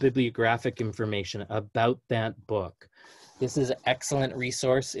all the bibliographic information about that book. This is an excellent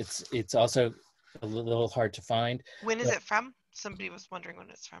resource. It's also a little hard to find. When is it from? Somebody was wondering when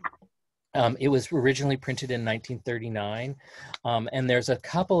it's from. It was originally printed in 1939, and there's a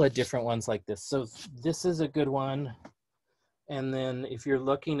couple of different ones like this. So this is a good one. And then if you're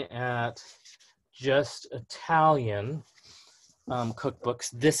looking at just Italian cookbooks.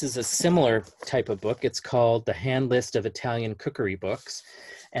 This is a similar type of book. It's called The Hand List of Italian Cookery Books,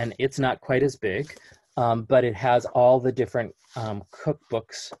 and it's not quite as big, but it has all the different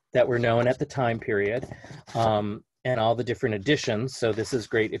cookbooks that were known at the time period, and all the different editions. So this is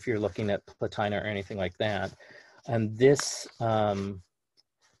great if you're looking at Platina or anything like that. And this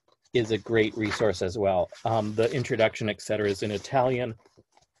is a great resource as well. The introduction, etc., is in Italian,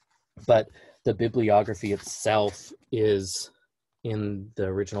 but the bibliography itself is in the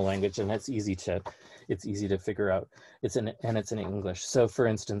original language, and it's easy to figure out. It's in English. So for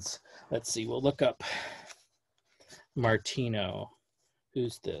instance, let's see, we'll look up Martino.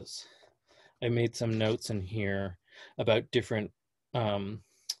 Who's this? I made some notes in here about different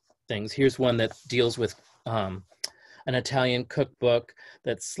things. Here's one that deals with an Italian cookbook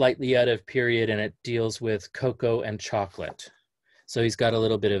that's slightly out of period, and it deals with cocoa and chocolate. So he's got a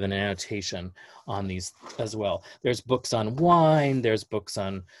little bit of an annotation on these as well. There's books on wine, there's books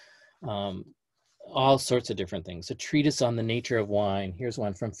on all sorts of different things. A treatise on the nature of wine. Here's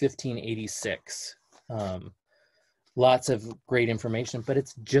one from 1586. Lots of great information, but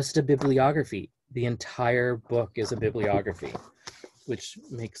it's just a bibliography. The entire book is a bibliography, which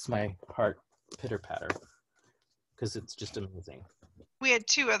makes my heart pitter-patter because it's just amazing. We had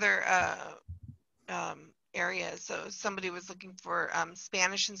two other areas. So somebody was looking for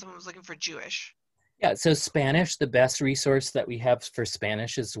Spanish and someone was looking for Jewish. Yeah, so Spanish, the best resource that we have for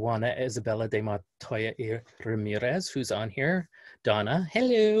Spanish is Juana Isabella de Montoya y Ramirez, who's on here. Donna,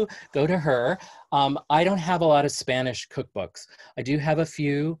 hello, go to her. I don't have a lot of Spanish cookbooks. I do have a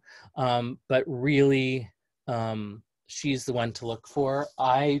few, but really, she's the one to look for.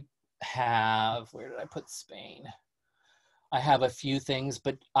 I have, where did I put Spain? I have a few things,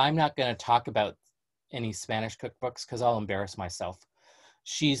 but I'm not going to talk about any Spanish cookbooks because I'll embarrass myself.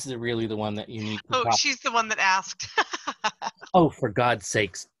 She's really the one that you need to talk. She's the one that asked. Oh, for God's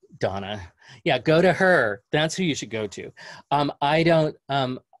sakes, Donna. Yeah, go to her. That's who you should go to. I don't,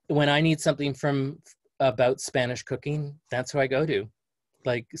 when I need something about Spanish cooking, that's who I go to.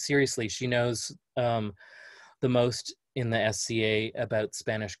 Like, seriously, she knows the most in the SCA about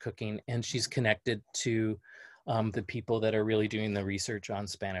Spanish cooking, and she's connected to the people that are really doing the research on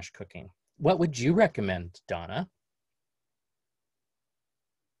Spanish cooking. What would you recommend, Donna?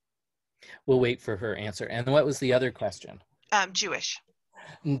 We'll wait for her answer. And what was the other question? Jewish.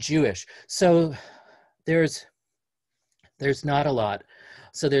 Jewish. So there's not a lot.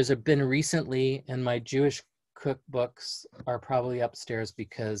 So there's been recently, and my Jewish cookbooks are probably upstairs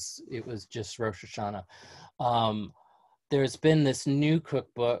because it was just Rosh Hashanah. There's been this new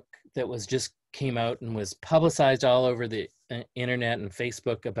cookbook that came out and was publicized all over the internet and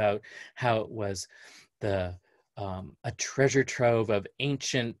Facebook about how it was a treasure trove of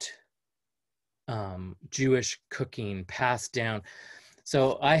ancient Jewish cooking passed down.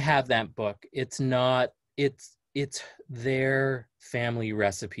 So I have that book. It's their family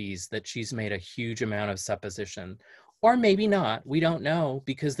recipes that she's made a huge amount of supposition, or maybe not. We don't know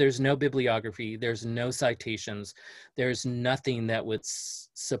because there's no bibliography, there's no citations, there's nothing that would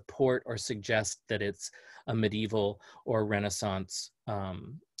support or suggest that it's a medieval or Renaissance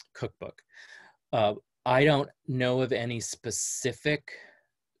cookbook. I don't know of any specific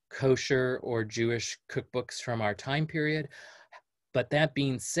kosher or Jewish cookbooks from our time period. But that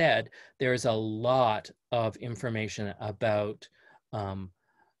being said, there's a lot of information about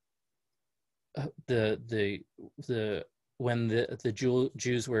when the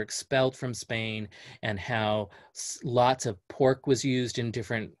Jews were expelled from Spain, and how lots of pork was used in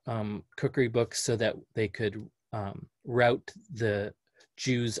different cookery books so that they could route the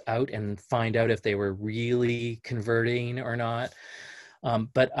Jews out and find out if they were really converting or not.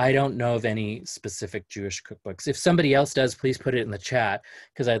 But I don't know of any specific Jewish cookbooks. If somebody else does, please put it in the chat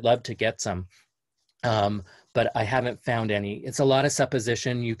because I'd love to get some. But I haven't found any. It's a lot of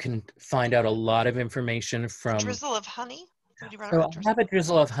supposition. You can find out a lot of information from... Drizzle of honey? So I have a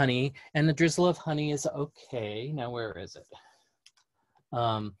drizzle of honey, and the drizzle of honey is okay. Now, where is it?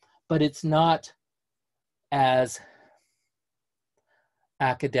 But it's not as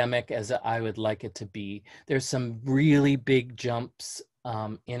academic as I would like it to be. There's some really big jumps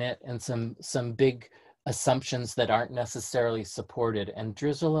in it, and some big assumptions that aren't necessarily supported. And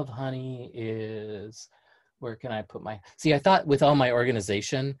drizzle of honey is, where can I put see, I thought with all my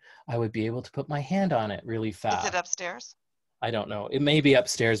organization, I would be able to put my hand on it really fast. Is it upstairs? I don't know. It may be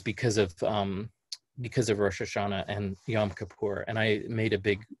upstairs because of Rosh Hashanah and Yom Kippur, and I made a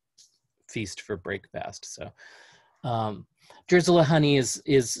big feast for breakfast. So drizzle of honey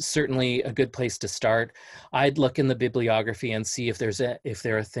is certainly a good place to start. I'd look in the bibliography and see if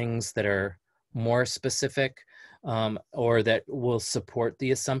there are things that are more specific, or that will support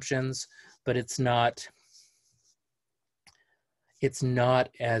the assumptions, but it's not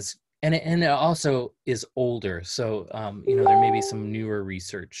as, and it also is older. So, there may be some newer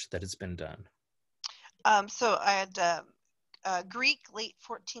research that has been done. So I had Greek, late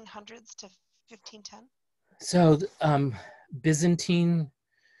 1400s to 1510. So, Byzantine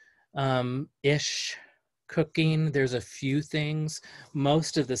ish cooking, there's a few things.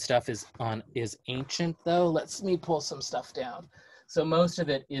 Most of the stuff is ancient, though. Let me pull some stuff down. So most of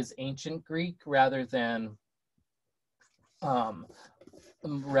it is ancient Greek rather than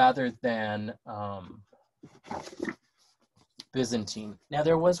Byzantine. Now,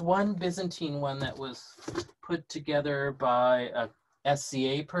 there was one Byzantine one that was put together by a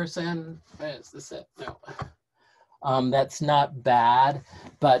SCA person. Is this it? No. That's not bad,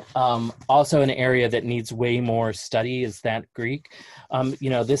 but also an area that needs way more study is that Greek.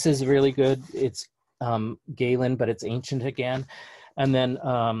 This is really good. It's Galen, but it's ancient again. And then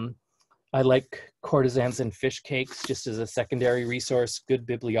I like Courtesans and Fish Cakes just as a secondary resource, good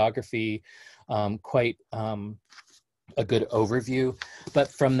bibliography, quite a good overview. But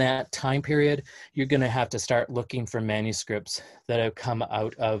from that time period, you're going to have to start looking for manuscripts that have come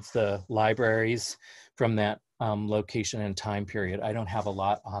out of the libraries from that location and time period. I don't have a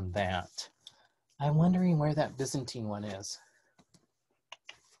lot on that. I'm wondering where that Byzantine one is.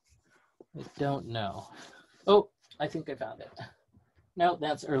 I don't know. Oh, I think I found it. No,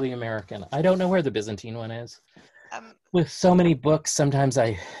 that's early American. I don't know where the Byzantine one is. With so many books, sometimes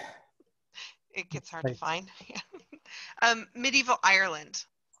it gets hard to find. Medieval Ireland.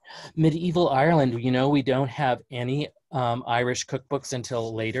 Medieval Ireland, we don't have any Irish cookbooks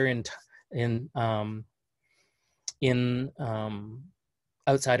until later in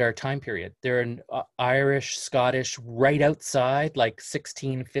outside our time period. They're Irish, Scottish, right outside, like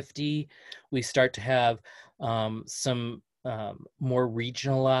 1650. We start to have some more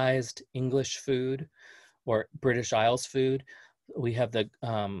regionalized English food or British Isles food. We have the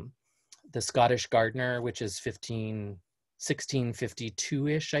Scottish Gardener, which is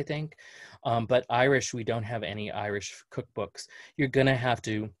 1652-ish, I think. But Irish, we don't have any Irish cookbooks. You're going to have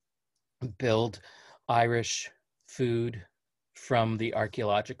to build Irish food from the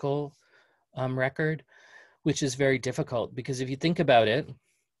archaeological record, which is very difficult because if you think about it,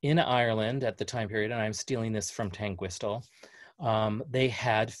 in Ireland at the time period, and I'm stealing this from Tangwhistle, they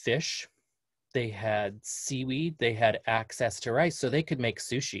had fish, they had seaweed, they had access to rice, so they could make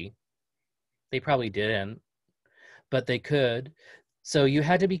sushi. They probably didn't, but they could. So you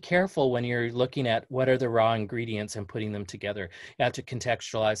had to be careful when you're looking at what are the raw ingredients and putting them together. You have to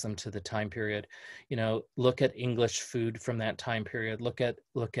contextualize them to the time period. Look at English food from that time period. Look at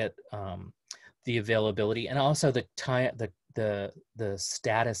the availability, and also the time, the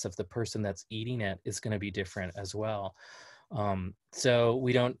status of the person that's eating it is going to be different as well. So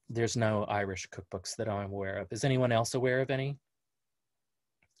there's no Irish cookbooks that I'm aware of. Is anyone else aware of any?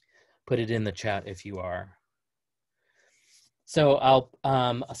 Put it in the chat if you are. So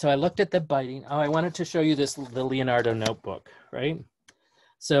so I looked at the biting. Oh, I wanted to show you the Leonardo notebook, right?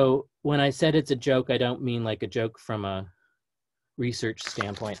 So when I said it's a joke, I don't mean like a joke from a research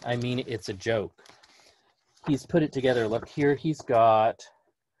standpoint. I mean, it's a joke. He's put it together. Look here, he's got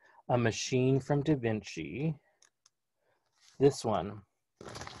a machine from Da Vinci. This one,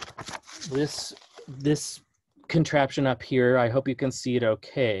 this contraption up here, I hope you can see it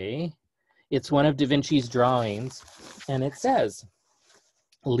okay. It's one of Da Vinci's drawings, and it says,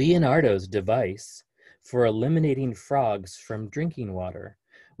 Leonardo's device for eliminating frogs from drinking water.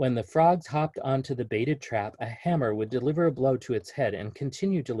 When the frogs hopped onto the baited trap, a hammer would deliver a blow to its head and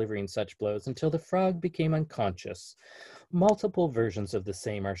continue delivering such blows until the frog became unconscious. Multiple versions of the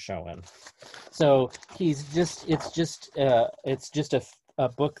same are shown. So it's just a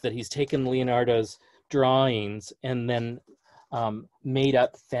book that he's taken Leonardo's drawings and then made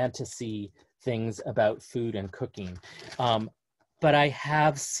up fantasy things about food and cooking. But I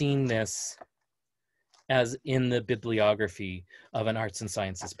have seen this as in the bibliography of an arts and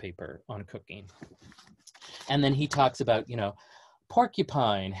sciences paper on cooking. And then he talks about,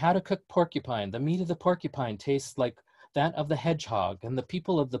 porcupine, how to cook porcupine. The meat of the porcupine tastes like that of the hedgehog, and the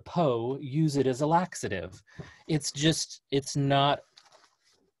people of the Po use it as a laxative. It's not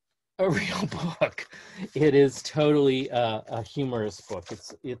a real book. It is totally a humorous book.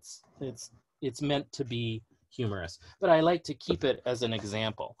 It's meant to be humorous, but I like to keep it as an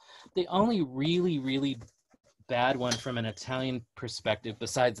example. The only really, really bad one from an Italian perspective,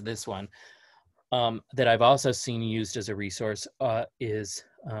 besides this one, that I've also seen used as a resource is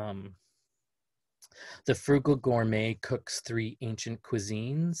The Frugal Gourmet Cooks 3 Ancient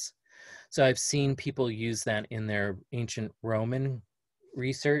Cuisines. So I've seen people use that in their ancient Roman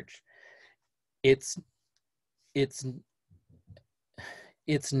research. It's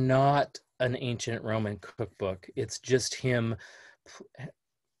not an ancient Roman cookbook. It's just him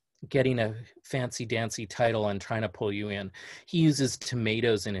getting a fancy dancy title and trying to pull you in. He uses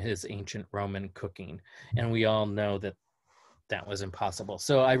tomatoes in his ancient Roman cooking, and we all know that that was impossible.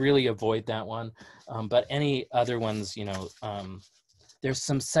 So I really avoid that one. But any other ones, there's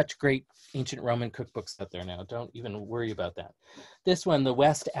some such great ancient Roman cookbooks out there now. Don't even worry about that. This one, the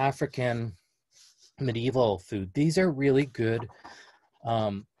West African medieval food. These are really good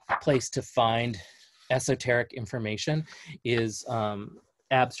place to find esoteric information is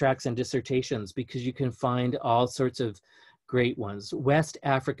abstracts and dissertations, because you can find all sorts of great ones. West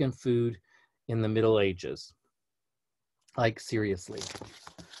African food in the Middle Ages. Like, seriously.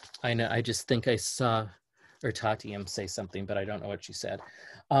 I know, I just think I saw Tatiam say something, but I don't know what she said.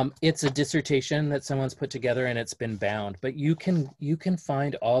 It's a dissertation that someone's put together and it's been bound, but you can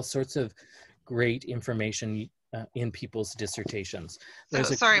find all sorts of great information in people's dissertations. So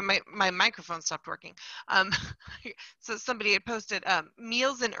sorry, my microphone stopped working. So somebody had posted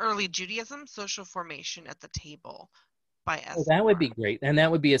Meals in Early Judaism, Social Formation at the Table by S. Oh, that would be great. And that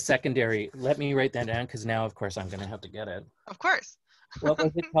would be a secondary. Let me write that down, because now, of course, I'm going to have to get it. Of course. What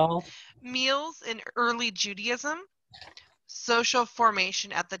was it called? Meals in Early Judaism, Social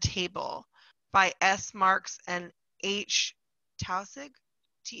Formation at the Table by S. Marks and H. Taussig,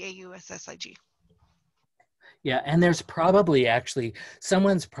 Taussig. Yeah, and there's probably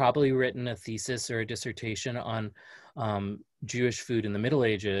someone's probably written a thesis or a dissertation on Jewish food in the Middle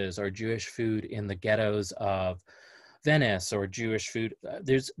Ages, or Jewish food in the ghettos of Venice, or Jewish food.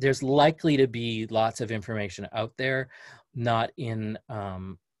 There's likely to be lots of information out there, not in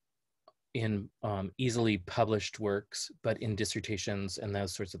easily published works, but in dissertations and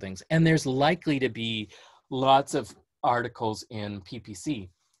those sorts of things. And there's likely to be lots of articles in PPC.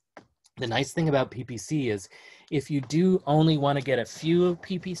 The nice thing about PPC is if you do only want to get a few of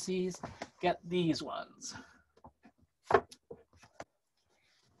PPCs, get these ones.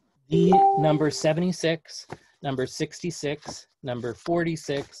 The number 76, number 66, number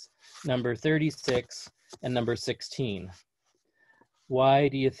 46, number 36, and number 16. Why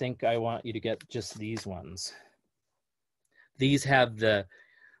do you think I want you to get just these ones? These have the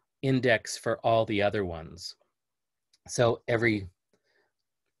index for all the other ones. So every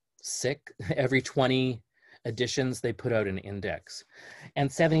 20 editions, they put out an index.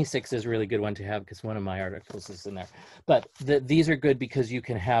 And 76 is a really good one to have, because one of my articles is in there. But these are good because you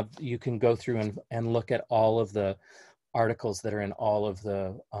can go through and look at all of the articles that are in all of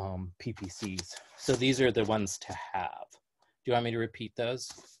the PPCs. So these are the ones to have. Do you want me to repeat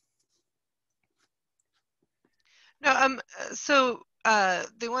those? No, so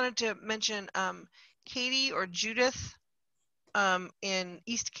they wanted to mention Katie or Judith in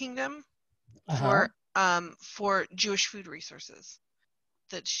East Kingdom for Jewish food resources.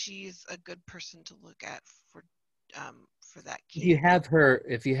 That she's a good person to look at for that. Katie.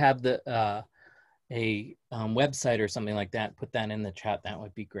 If you have the a website or something like that, put that in the chat. That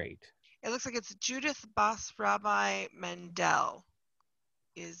would be great. It looks like it's Judith Bas Rabbi Mendel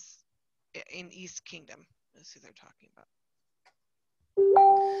is in East Kingdom. Is who they're talking about.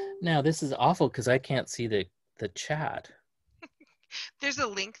 Now this is awful because I can't see the chat. There's a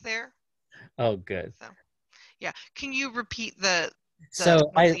link there. Oh, good. So, yeah. Can you repeat the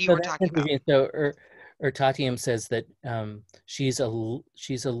so ones that you were talking about? So Tatiam says that she's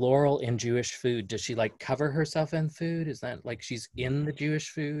a Laurel in Jewish food. Does she like cover herself in food? Is that like she's in the Jewish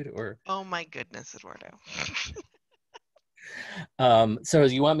food, or? Oh my goodness, Eduardo. So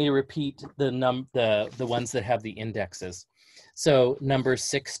you want me to repeat the ones that have the indexes? So number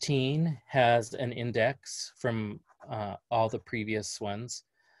 16 has an index from all the previous ones.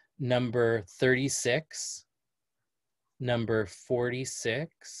 Number 36, number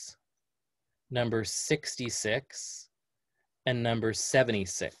 46, number 66, and number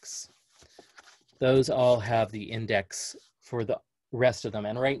 76. Those all have the index for the rest of them.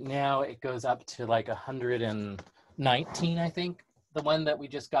 And right now it goes up to like 119, I think. The one that we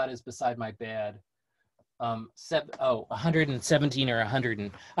just got is beside my bed. 117 or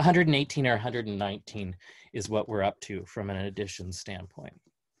 118 or 119 is what we're up to from an edition standpoint.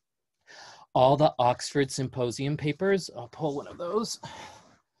 All the Oxford Symposium papers, I'll pull one of those.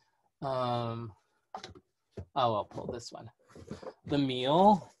 I'll pull this one. The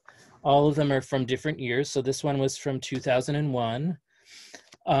Meal, all of them are from different years. So this one was from 2001.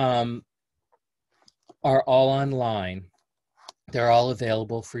 Are all online. They're all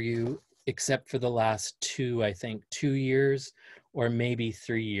available for you, except for the last 2 years, or maybe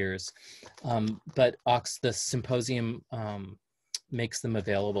 3 years. But the symposium makes them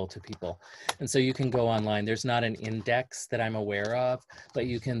available to people. And so you can go online. There's not an index that I'm aware of, but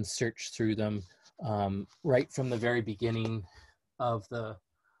you can search through them right from the very beginning of the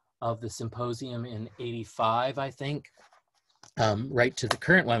symposium in '85, I think, right to the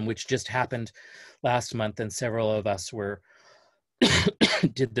current one, which just happened last month, and several of us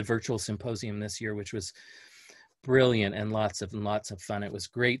did the virtual symposium this year, which was brilliant and lots of fun. It was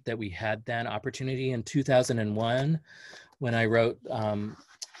great that we had that opportunity. In 2001, when I wrote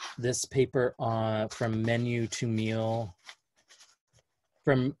this paper on from menu to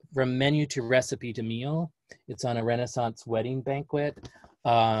recipe to meal, it's on a Renaissance wedding banquet.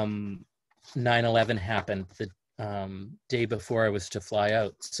 9/11 happened the day before I was to fly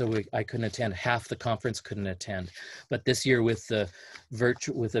out, so I couldn't attend. Half the conference couldn't attend. But this year, with the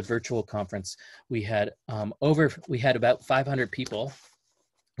virtual conference, we had about 500 people,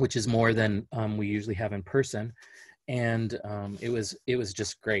 which is more than we usually have in person, and it was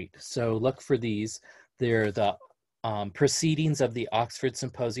just great. So look for these. They're the Proceedings of the Oxford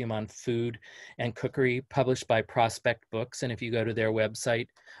Symposium on Food and Cookery, published by Prospect Books. And if you go to their website,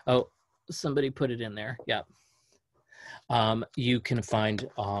 oh, somebody put it in there. Yeah. You can find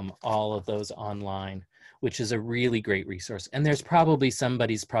all of those online, which is a really great resource. And there's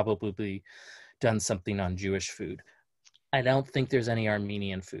somebody's probably done something on Jewish food. I don't think there's any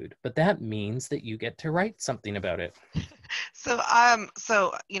Armenian food, but that means that you get to write something about it. So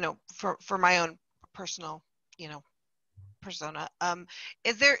for my own personal, persona,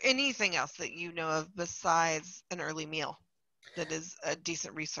 is there anything else that you know of besides an early meal that is a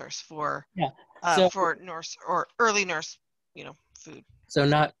decent resource for for Norse or early Norse, food? So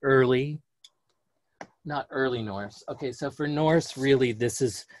not early Norse. Okay, so for Norse, really, this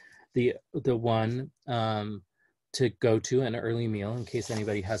is the one to go to, an early meal, in case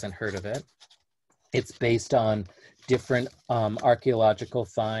anybody hasn't heard of it. It's based on different archaeological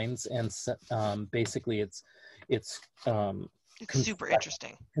finds, and basically it's super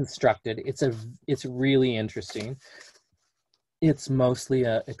interesting. Constructed. It's really interesting. It's mostly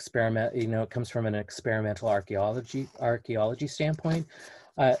a experiment. It comes from an experimental archaeology standpoint.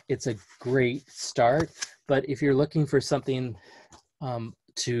 It's a great start, but if you're looking for something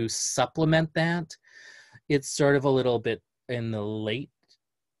to supplement that, it's sort of a little bit in the late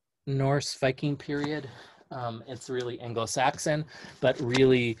Norse Viking period. It's really Anglo-Saxon, but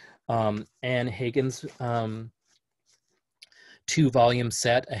really Anne Hagen's 2-volume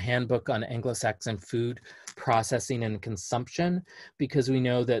set, A Handbook on Anglo-Saxon Food Processing and Consumption, because we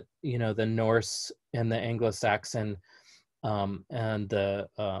know that the Norse and the Anglo-Saxon and the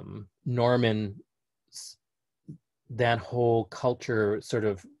Norman, that whole culture sort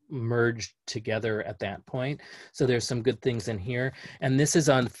of merged together at that point. So there's some good things in here, and this is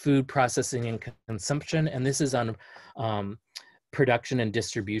on food processing and consumption, and this is on production and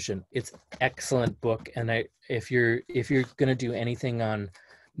distribution. It's excellent book, and if you're going to do anything on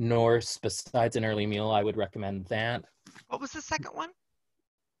Norse besides an early meal, I would recommend that. What was the second one?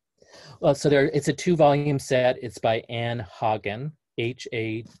 Well, so it's a 2-volume set. It's by Anne Hagen,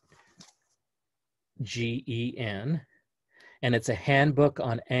 Hagen, and it's a handbook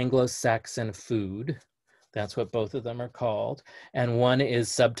on Anglo-Saxon food. That's what both of them are called. And one is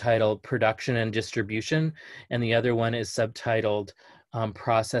subtitled Production and Distribution, and the other one is subtitled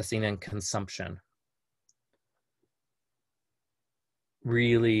Processing and Consumption.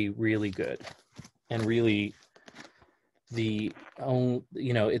 Really, really good. And really,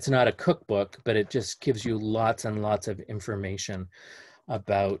 it's not a cookbook, but it just gives you lots and lots of information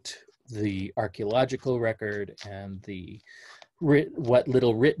about the archaeological record and what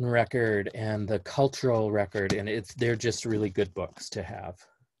little written record and the cultural record, and they're just really good books to have.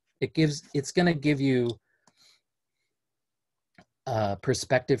 It's going to give you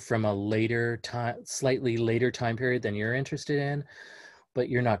perspective from a slightly later time period than you're interested in, but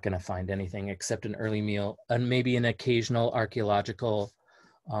you're not going to find anything except an early meal and maybe an occasional archaeological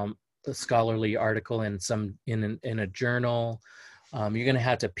scholarly article in a journal. You're going to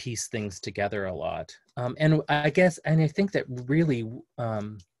have to piece things together a lot. And I think that really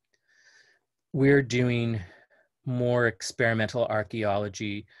we're doing more experimental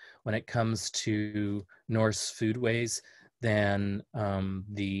archaeology when it comes to Norse foodways than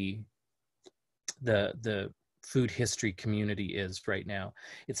the food history community is right now.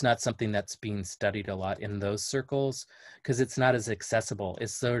 It's not something that's being studied a lot in those circles because it's not as accessible.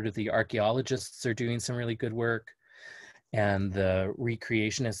 It's sort of the archaeologists are doing some really good work, and the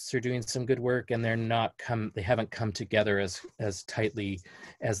recreationists are doing some good work, and they haven't come together as tightly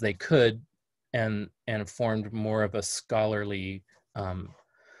as they could formed more of a scholarly uh,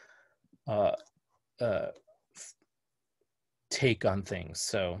 uh, take on things.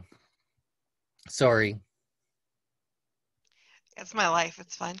 So sorry. It's my life.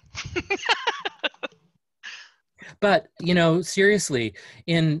 It's fine. But, you know, seriously,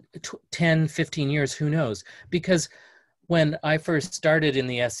 in 10, 15 years, who knows? Because when I first started in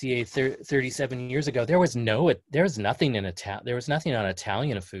the SCA 37 years ago, there was nothing in there was nothing on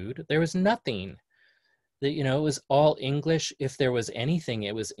Italian food. There was nothing. You know, it was all English. If there was anything,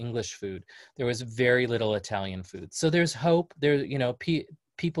 it was English food. There was very little Italian food. So there's hope. There, you know,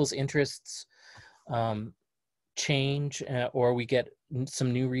 people's interests change, or we get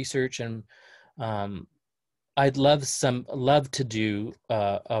some new research, and I'd love to do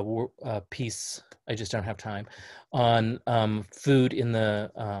a piece. I just don't have time on food in the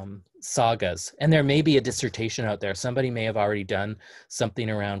sagas, and there may be a dissertation out there. Somebody may have already done something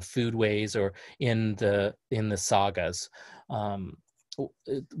around foodways or in the sagas. One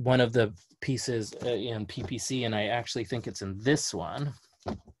of the pieces in PPC, and I actually think it's in this one,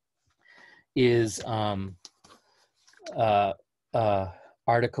 is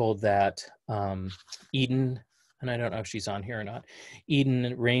article that Eden, and I don't know if she's on here or not,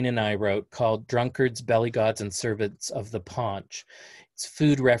 Eden, Rain, and I wrote, called Drunkards, Belly Gods, and Servants of the Paunch. It's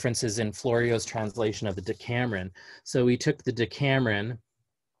food references in Florio's translation of the Decameron. So we took the Decameron,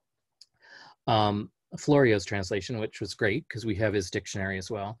 Florio's translation, which was great because we have his dictionary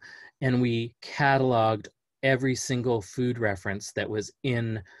as well, and we cataloged every single food reference that was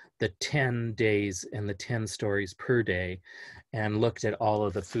in the 10 days and the 10 stories per day, and looked at all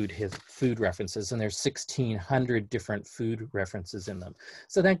of the food references, and there's 1,600 different food references in them.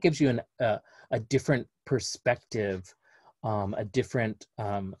 So that gives you a different perspective, a different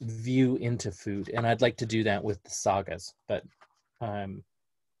view into food. And I'd like to do that with the sagas, but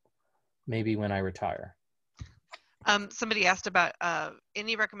maybe when I retire. Somebody asked about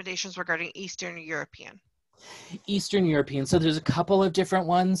any recommendations regarding Eastern European. Eastern European. So there's a couple of different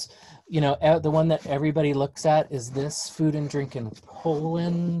ones. You know, the one that everybody looks at is this, Food and Drink in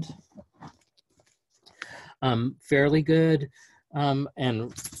Poland. Fairly good. And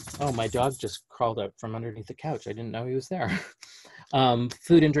oh, my dog just crawled out from underneath the couch. I didn't know he was there.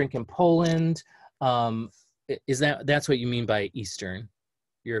 Food and Drink in Poland. That's what you mean by Eastern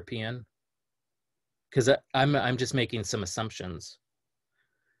European? Because I'm just making some assumptions.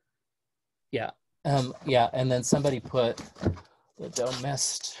 Yeah. Yeah, and then somebody put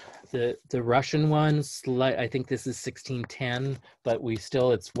the Russian ones. I think this is 1610, but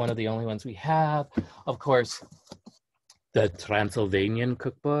it's one of the only ones we have. Of course, the Transylvanian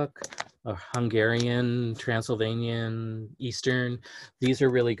cookbook, or Hungarian, Transylvanian, Eastern. These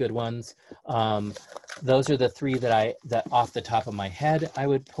are really good ones. Those are the three that off the top of my head I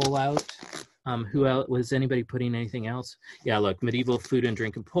would pull out. Who else? Was anybody putting anything else? Yeah, look, Medieval Food and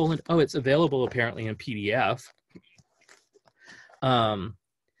Drink in Poland. Oh, it's available apparently in PDF. I'm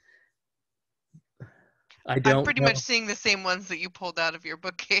pretty much seeing the same ones that you pulled out of your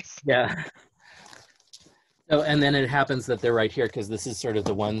bookcase. Yeah. So, and then it happens that they're right here because this is sort of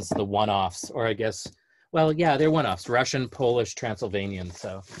the one-offs, or I guess, well, yeah, they're one-offs: Russian, Polish, Transylvanian.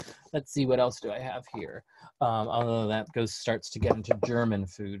 So let's see, what else do I have here? Although that starts to get into German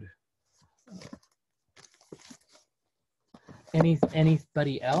food.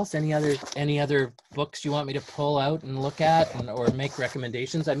 Anybody else? Any other books you want me to pull out and look at, or make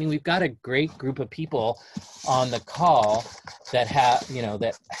recommendations? I mean, we've got a great group of people on the call that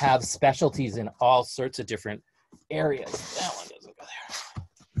have specialties in all sorts of different areas. That one doesn't go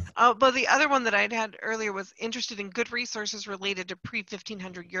there. But the other one that I'd had earlier was interested in good resources related to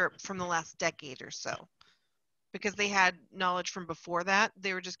pre-1500 Europe from the last decade or so, because they had knowledge from before that.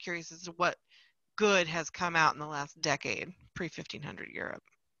 They were just curious as to what good has come out in the last decade, pre-1500 Europe.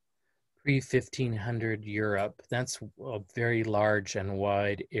 Pre-1500 Europe, that's a very large and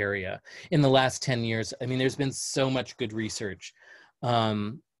wide area. In the last 10 years, I mean, there's been so much good research.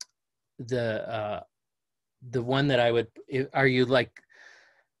 The one that I would, are you like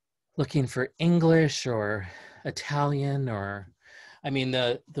looking for English or Italian, or, I mean,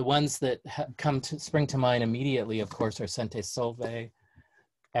 the ones that spring to mind immediately, of course, are Sente Solve,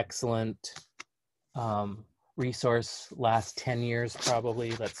 excellent resource, last 10 years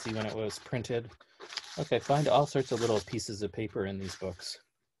probably. Let's see when it was printed. Okay, find all sorts of little pieces of paper in these books.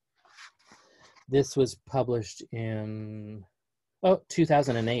 This was published in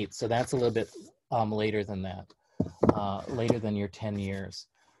 2008, so that's a little bit later than that, later than your 10 years.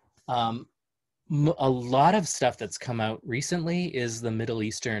 A lot of stuff that's come out recently is the Middle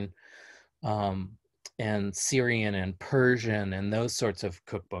Eastern and Syrian and Persian and those sorts of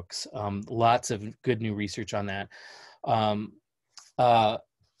cookbooks. Lots of good new research on that.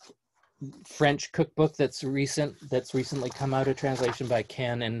 French cookbook that's recently come out of translation by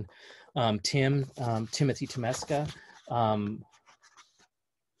Ken and Timothy Temeska.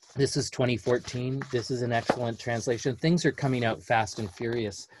 This is 2014. This is an excellent translation. Things are coming out fast and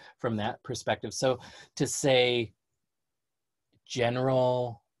furious from that perspective. So to say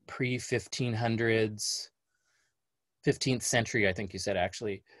general pre-1500s, 15th century, I think you said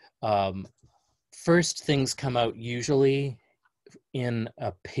actually, first things come out usually in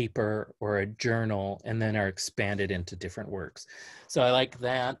a paper or a journal and then are expanded into different works. So I like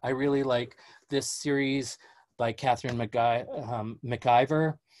that. I really like this series by Catherine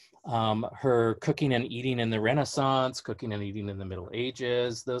McIver. Her Cooking and Eating in the Renaissance, Cooking and Eating in the Middle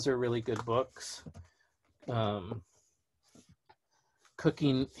Ages. Those are really good books.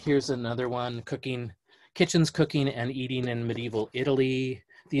 Cooking, here's another one, Kitchens, Cooking and Eating in Medieval Italy.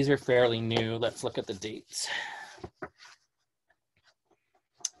 These are fairly new. Let's look at the dates.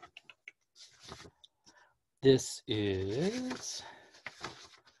 This is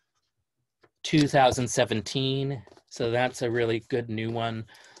 2017, so that's a really good new one.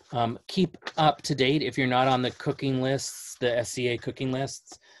 Keep up to date if you're not on the cooking lists, the SCA cooking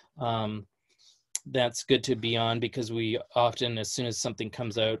lists. That's good to be on because we often, as soon as something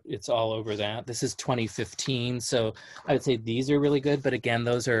comes out, it's all over that. This is 2015, so I would say these are really good, but again,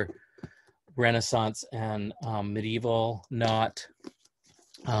 those are Renaissance and medieval, not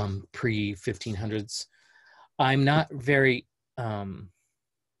pre-1500s. I'm not very, I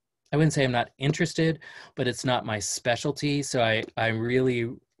wouldn't say I'm not interested, but it's not my specialty. So I really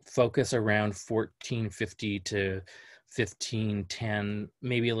focus around 1450 to 1510,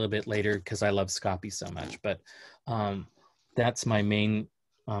 maybe a little bit later because I love Scoppy so much. But that's my main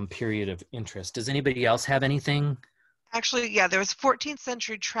period of interest. Does anybody else have anything? Actually, yeah, there was 14th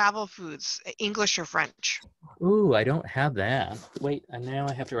century travel foods, English or French. Ooh, I don't have that. Wait, and now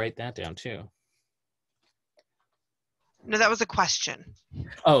I have to write that down too. No, that was a question.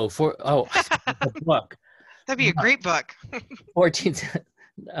 Oh, the book. That'd be a great book. 14th.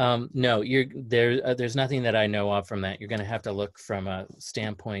 No, there's nothing that I know of from that. You're going to have to look from a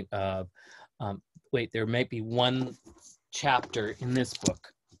standpoint of, wait, there might be one chapter in this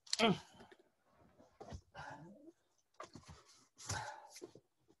book.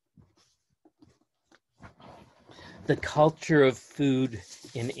 The culture of food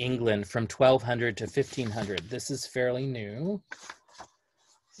in England from 1200 to 1500. This is fairly new.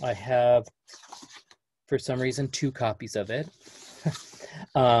 I have, for some reason, 2 copies of it.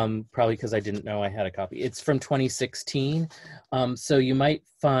 Probably because I didn't know I had a copy. It's from 2016. So you might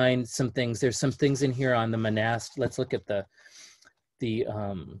find some things. There's some things in here on the monastic. Let's look at the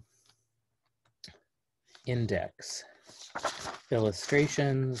index.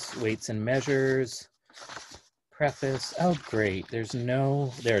 Illustrations, weights and measures, preface. Oh, great. There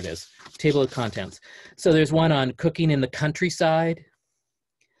it is. Table of contents. So there's one on cooking in the countryside,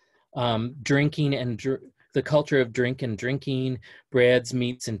 drinking and the culture of drink and drinking, breads,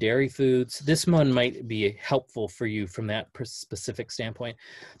 meats, and dairy foods. This one might be helpful for you from that specific standpoint.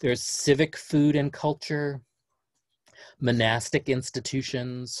 There's civic food and culture, monastic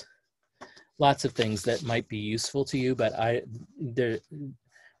institutions, lots of things that might be useful to you, but there's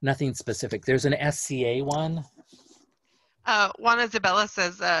nothing specific. There's an SCA one. Juan Isabella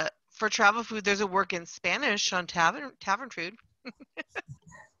says, for travel food, there's a work in Spanish on tavern food.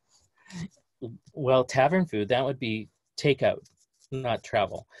 Well, tavern food, that would be takeout, not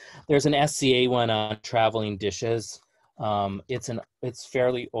travel. There's an SCA one on traveling dishes. It's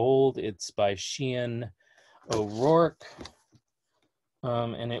fairly old. It's by Sheehan O'Rourke,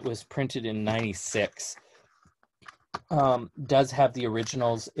 and it was printed in '96. Does have the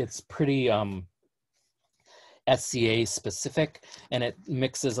originals. It's pretty SCA specific, and it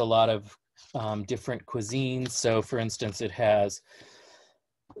mixes a lot of different cuisines. So, for instance, it has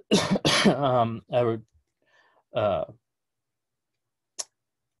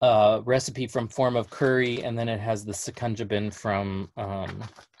recipe from form of curry, and then it has the secunjabin from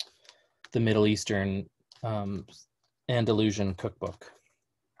the Middle Eastern Andalusian cookbook.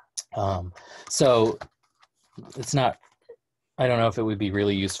 So it's not, I don't know if it would be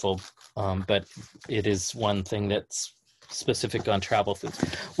really useful, but it is one thing that's specific on travel foods.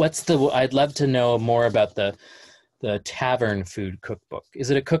 I'd love to know more about the tavern food cookbook.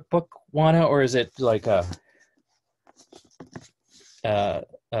 Is it a cookbook, Juana, or is it like a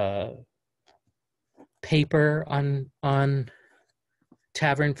paper on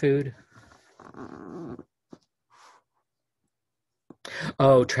tavern food?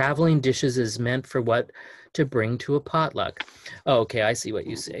 Oh, traveling dishes is meant for what to bring to a potluck. Oh, okay, I see what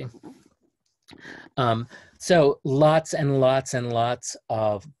you say. So lots and lots and lots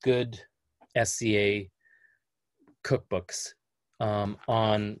of good SCA cookbooks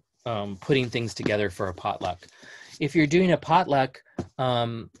on putting things together for a potluck. If you're doing a potluck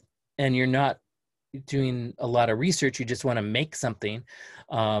and you're not doing a lot of research, you just want to make something,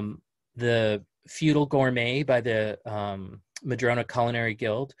 the Feudal Gourmet by the Madrona Culinary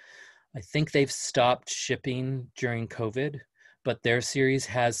Guild, I think they've stopped shipping during COVID, but their series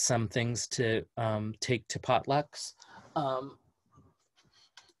has some things to take to potlucks. I'm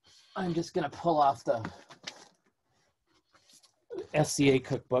just going to pull off the SCA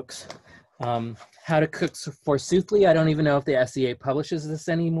cookbooks. How to cook for souffle. I don't even know if the SCA publishes this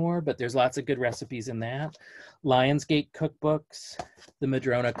anymore, but there's lots of good recipes in that. Lionsgate cookbooks, the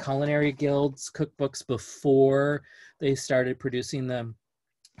Madrona Culinary Guild's cookbooks before they started producing the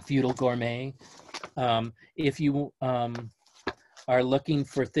Feudal Gourmet. If you are looking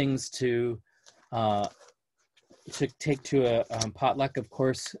for things to take to a potluck, of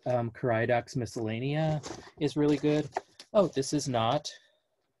course, Karidok's Miscellanea is really good. Oh, this is not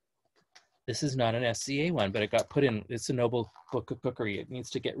an SCA one, but it got put in. It's a Noble Book of Cookery. It needs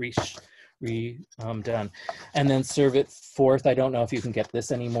to get redone. And then Serve It Forth. I don't know if you can get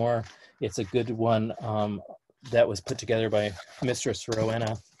this anymore. It's a good one that was put together by Mistress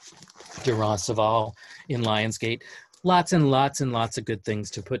Rowena de Roncesvalles in Lionsgate. Lots and lots and lots of good things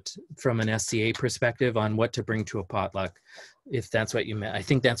to put from an SCA perspective on what to bring to a potluck, if that's what you meant. I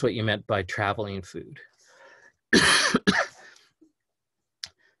think that's what you meant by traveling food.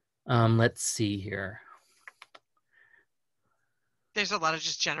 Let's see here. There's a lot of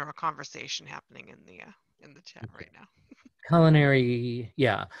just general conversation happening in the chat right now. Culinary,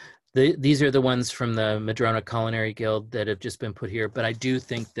 yeah. These are the ones from the Madrona Culinary Guild that have just been put here, but I do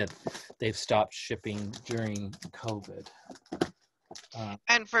think that they've stopped shipping during COVID.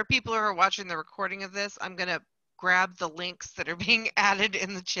 And for people who are watching the recording of this, I'm going to grab the links that are being added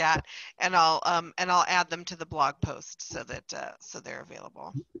in the chat, and I'll add them to the blog post so that so they're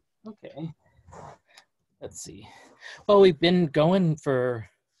available. Okay. Let's see. Well, we've been going for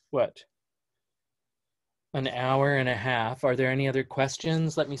what? An hour and a half. Are there any other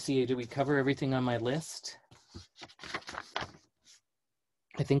questions? Let me see. Did we cover everything on my list?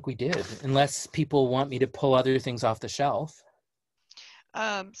 I think we did, unless people want me to pull other things off the shelf.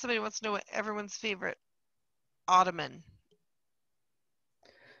 Somebody wants to know what everyone's favorite Ottoman.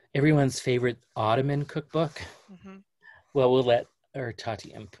 Everyone's favorite Ottoman cookbook? Mm-hmm. Well, we'll let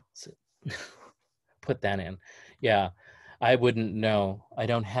Tati put that in. Yeah, I wouldn't know. I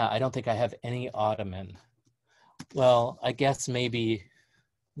don't think I have any Ottoman. Well, I guess maybe,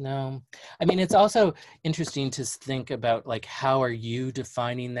 no. I mean, it's also interesting to think about, like, how are you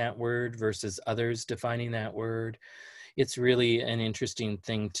defining that word versus others defining that word? It's really an interesting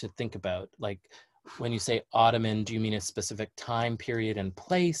thing to think about. Like, when you say Ottoman, do you mean a specific time period and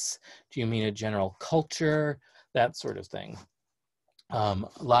place? Do you mean a general culture? That sort of thing.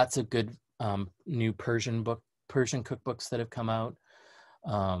 Lots of good new Persian cookbooks that have come out.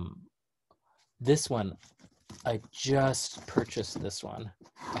 This one, I just purchased this one.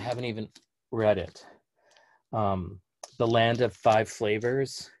 I haven't even read it. The Land of Five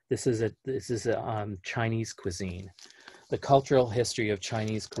Flavors. This is a Chinese cuisine, the cultural history of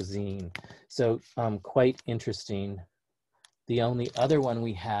Chinese cuisine. So quite interesting. The only other one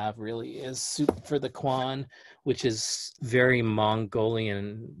we have really is Soup for the Kwan, which is very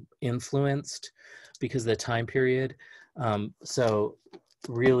Mongolian influenced because of the time period. So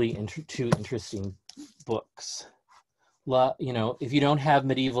really two interesting books. You know, if you don't have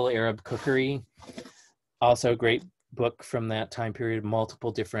medieval Arab cookery, also a great book from that time period,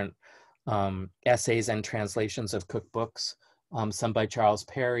 multiple different essays and translations of cookbooks, some by Charles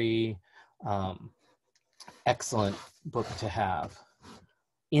Perry. Excellent book to have.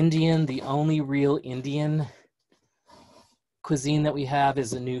 Indian, the only real Indian cuisine that we have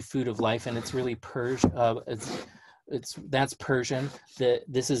is A New Food of Life, and it's really Persian. That's Persian.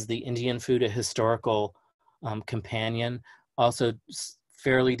 This is the Indian Food, a historical companion. Also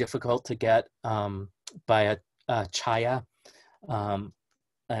fairly difficult to get by a Chaya,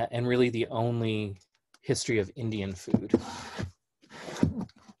 and really the only history of Indian food.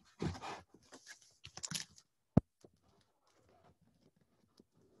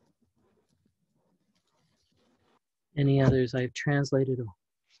 Any others I've translated?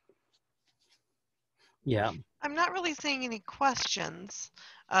 Yeah. I'm not really seeing any questions,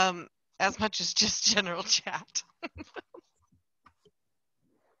 as much as just general chat.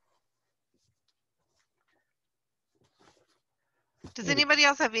 Does anybody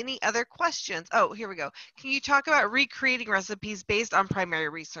else have any other questions? Oh, here we go. Can you talk about recreating recipes based on primary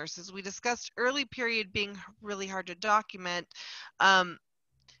resources? We discussed early period being really hard to document.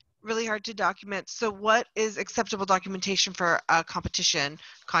 So what is acceptable documentation for a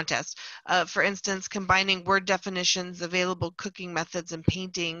contest? For instance, combining word definitions, available cooking methods, and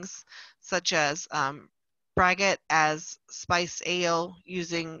paintings, such as braggot as spice ale,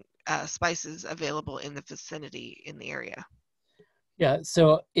 using spices available in the vicinity in the area. Yeah,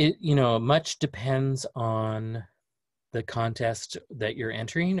 so it, much depends on the contest that you're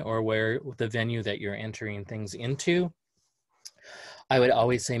entering or where the venue that you're entering things into. I would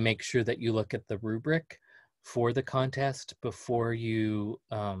always say make sure that you look at the rubric for the contest before you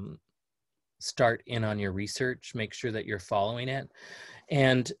start in on your research. Make sure that you're following it.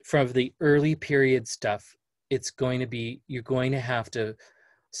 And from the early period stuff, you're going to have to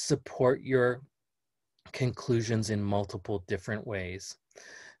support your conclusions in multiple different ways.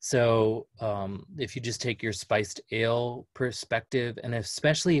 So if you just take your spiced ale perspective, and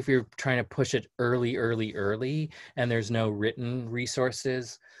especially if you're trying to push it early, and there's no written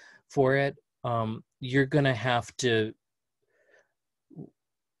resources for it, you're going to have to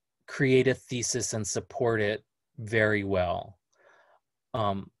create a thesis and support it very well.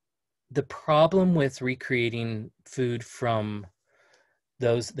 The problem with recreating food from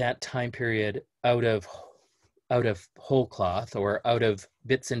that time period out of whole cloth or out of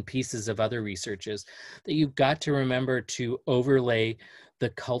bits and pieces of other researches, that you've got to remember to overlay the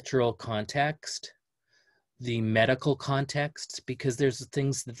cultural context, the medical context, because there's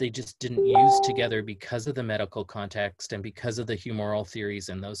things that they just didn't use together because of the medical context and because of the humoral theories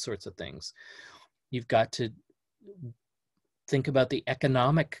and those sorts of things. You've got to think about the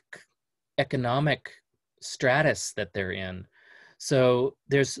economic stratus that they're in. So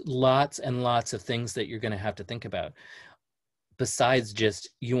there's lots and lots of things that you're going to have to think about. Besides just,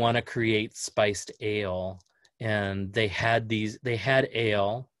 you want to create spiced ale, and they had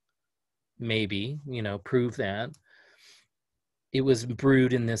ale, maybe, prove that. It was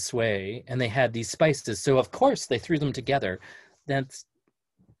brewed in this way, and they had these spices. So of course they threw them together. That's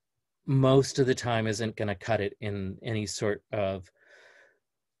most of the time isn't going to cut it in any sort of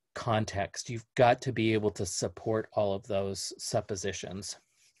context. You've got to be able to support all of those suppositions,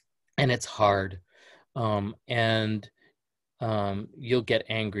 and it's hard. You'll get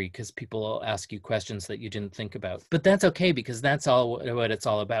angry because people will ask you questions that you didn't think about, but that's okay, because that's all what it's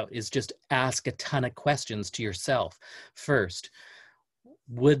all about, is just ask a ton of questions to yourself first.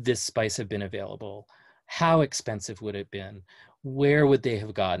 Would this spice have been available? How expensive would it have been? Where would they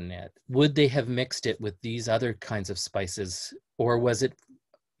have gotten it? Would they have mixed it with these other kinds of spices, or was it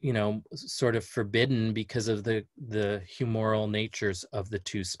sort of forbidden because of the humoral natures of the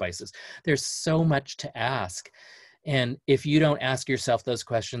two spices? There's so much to ask. And if you don't ask yourself those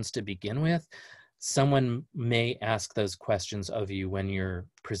questions to begin with, someone may ask those questions of you when you're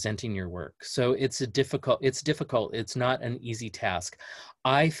presenting your work. So it's difficult. It's not an easy task.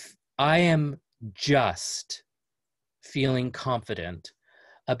 I am just feeling confident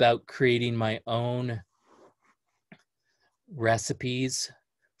about creating my own recipes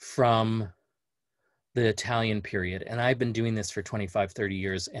from the Italian period. And I've been doing this for 25, 30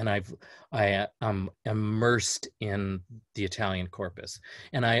 years, and I'm immersed in the Italian corpus.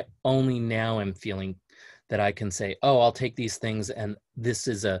 And I only now am feeling that I can say, oh, I'll take these things, and this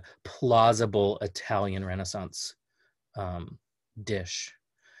is a plausible Italian Renaissance dish.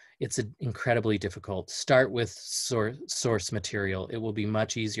 It's incredibly difficult. Start with source material. It will be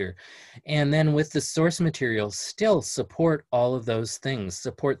much easier. And then with the source material, still support all of those things,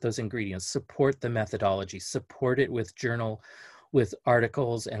 support those ingredients, support the methodology, support it with with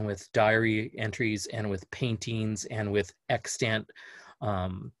articles and with diary entries and with paintings and with extant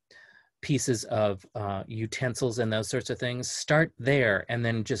pieces of utensils and those sorts of things. Start there and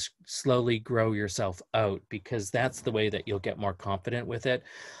then just slowly grow yourself out, because that's the way that you'll get more confident with it.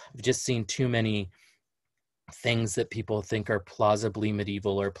 I've just seen too many things that people think are plausibly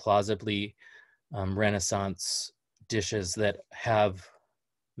medieval or plausibly Renaissance dishes that have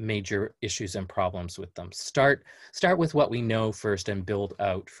major issues and problems with them. Start with what we know first and build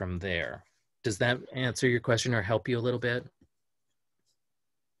out from there. Does that answer your question or help you a little bit?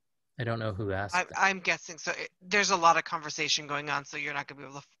 I don't know who asked. I'm guessing so. There's a lot of conversation going on, so you're not going to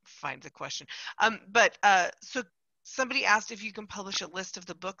be able to find the question. So somebody asked if you can publish a list of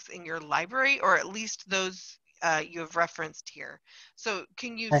the books in your library, or at least those you have referenced here. So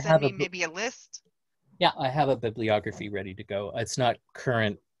can you send me maybe a list? Yeah, I have a bibliography ready to go. It's not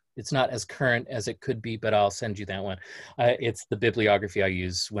current. It's not as current as it could be, but I'll send you that one. It's the bibliography I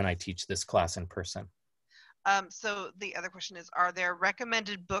use when I teach this class in person. So the other question is, are there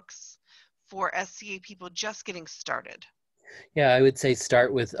recommended books for SCA people just getting started? Yeah, I would say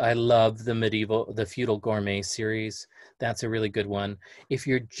start with, I love the Feudal Gourmet series. That's a really good one. If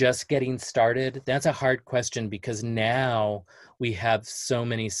you're just getting started, that's a hard question because now we have so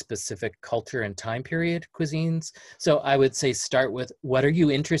many specific culture and time period cuisines. So I would say start with, what are you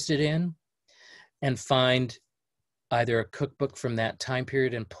interested in? And find either a cookbook from that time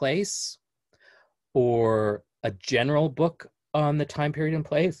period and place, or a general book on the time period and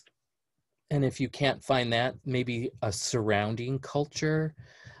place. And if you can't find that, maybe a surrounding culture,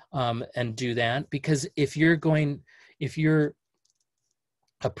 and do that. Because if you're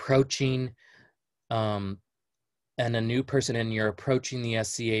approaching, and a new person, and you're approaching the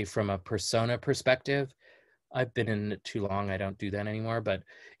SCA from a persona perspective, I've been in it too long, I don't do that anymore. But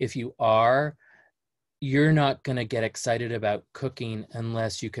if you are, you're not going to get excited about cooking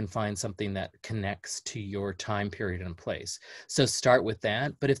unless you can find something that connects to your time period and place. So start with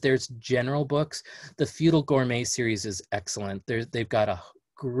that. But if there's general books, the Feudal Gourmet series is excellent. They've got a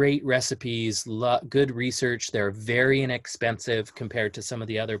great recipes, good research. They're very inexpensive compared to some of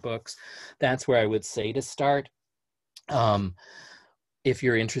the other books. That's where I would say to start. If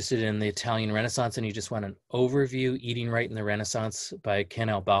you're interested in the Italian Renaissance and you just want an overview, Eating Right in the Renaissance by Ken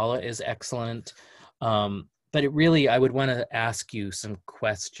Albala is excellent. But it really, I would want to ask you some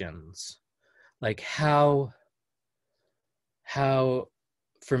questions, like how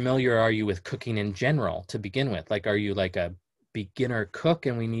familiar are you with cooking in general to begin with? Like, are you like a beginner cook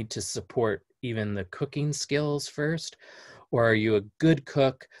and we need to support even the cooking skills first? Or are you a good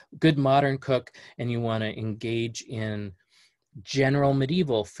cook, good modern cook, and you want to engage in general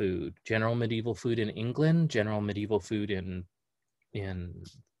medieval food in England, general medieval food in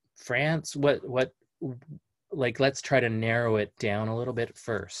France? What like, let's try to narrow it down a little bit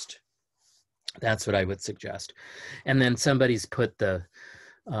first. That's what I would suggest. And then somebody's put the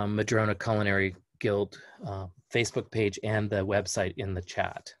Madrona Culinary Guild Facebook page and the website in the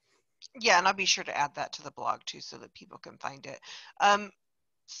chat. Yeah, and I'll be sure to add that to the blog too, so that people can find it.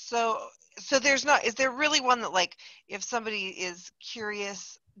 So there's not, is there really one that, like, if somebody is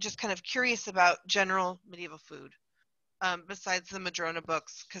curious, just kind of curious about general medieval food, besides the Madrona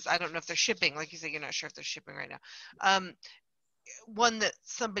books, because I don't know if they're shipping, like you said, you're not sure if they're shipping right now, one that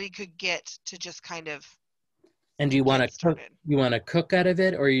somebody could get to just kind of, and do you want to cook, started? you want to cook out of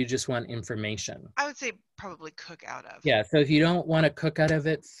it, or you just want information? I would say probably cook out of. Yeah, so if you don't want to cook out of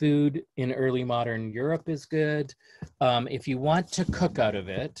it, food in early modern Europe is good. If you want to cook out of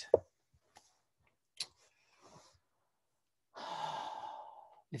it,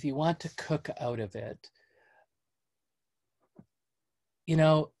 you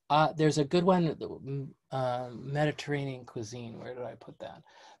know, there's a good one, Mediterranean cuisine. Where did I put that?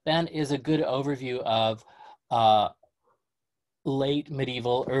 That is a good overview of late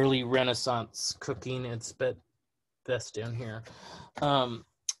medieval, early Renaissance cooking. It's best down here.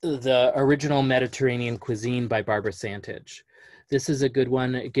 The Original Mediterranean Cuisine by Barbara Santich. This is a good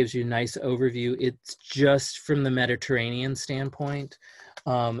one. It gives you a nice overview. It's just from the Mediterranean standpoint,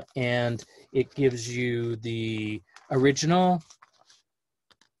 and it gives you the original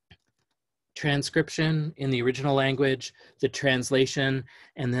transcription in the original language, the translation,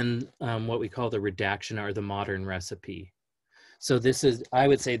 and then what we call the redaction, or the modern recipe. So this is, I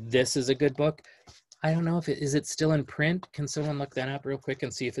would say this is a good book. I don't know if is it still in print? Can someone look that up real quick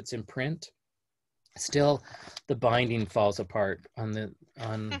and see if it's in print? Still, the binding falls apart on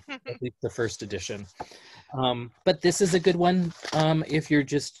at least the first edition. But this is a good one if you're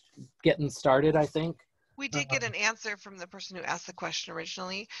just getting started, I think. We did get an answer from the person who asked the question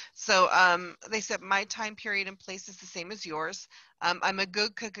originally. So they said, my time period and place is the same as yours. I'm a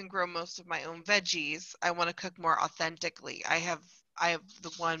good cook and grow most of my own veggies. I want to cook more authentically. I have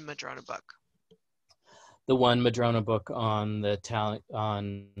the one Madrona book. The one Madrona book on the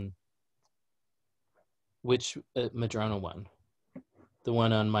on which Madrona one? The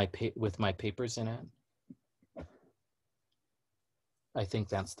one on with my papers in it? I think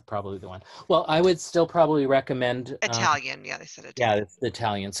that's probably the one. Well, I would still probably recommend Italian. Yeah, they said Italian. Yeah, it's the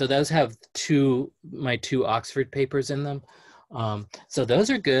Italian. So those have my two Oxford papers in them. So those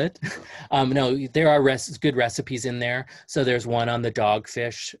are good. No, there are good recipes in there. So there's one on the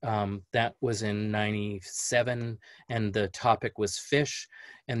dogfish that was in 97, and the topic was fish.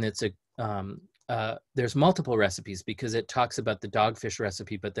 And it's there's multiple recipes because it talks about the dogfish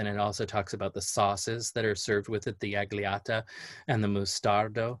recipe, but then it also talks about the sauces that are served with it, the agliata and the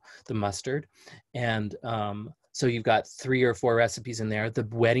mostardo, the mustard. And So you've got 3 or 4 recipes in there. The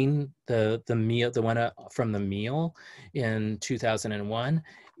wedding, the meal, the one from the meal in 2001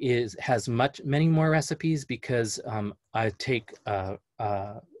 has many more recipes, because I take a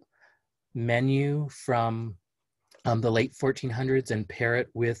menu from the late 1400s and pair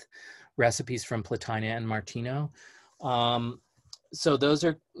it with recipes from Plotina and Martino. So those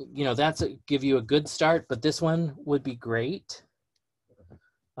are, that's give you a good start, but this one would be great.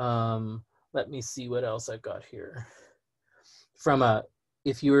 Let me see what else I've got here.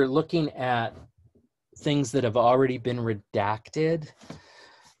 If you're looking at things that have already been redacted,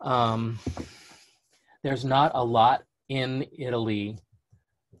 there's not a lot in Italy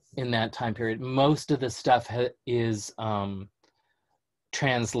in that time period. Most of the stuff is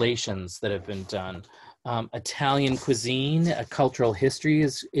translations that have been done. Italian cuisine, a cultural history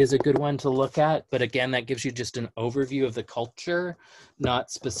is a good one to look at, but again, that gives you just an overview of the culture,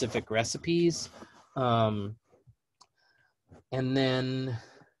 not specific recipes. And then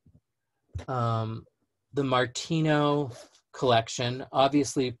the Martino collection,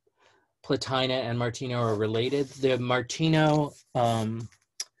 obviously Plotina and Martino are related. The Martino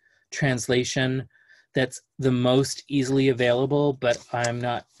translation that's the most easily available, but I'm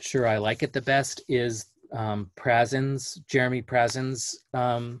not sure I like it the best, is Jeremy Prazin's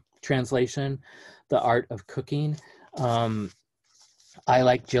translation, The Art of Cooking. I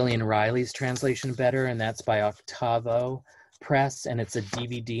like Gillian Riley's translation better, and that's by Octavo Press, and it's a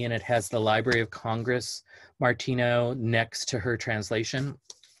DVD, and it has the Library of Congress Martino next to her translation.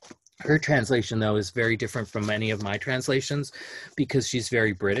 Her translation, though, is very different from many of my translations because she's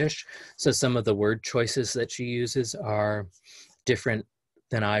very British. So some of the word choices that she uses are different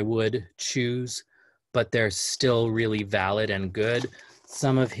than I would choose, but they're still really valid and good.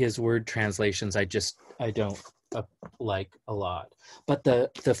 Some of his word translations I don't like a lot. But the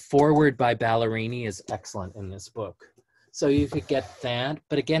foreword by Ballerini is excellent in this book. So you could get that.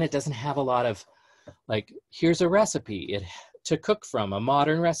 But again, it doesn't have a lot of, like, here's a recipe to cook from, a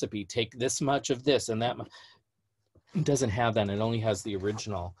modern recipe, take this much of this and that. It doesn't have that. It only has the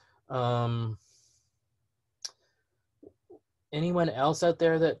original. Anyone else out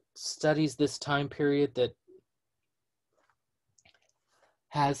there that studies this time period that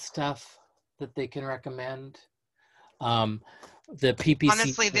has stuff that they can recommend? The PPC.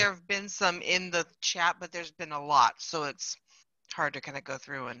 Honestly, there have been some in the chat, but there's been a lot, so it's hard to kind of go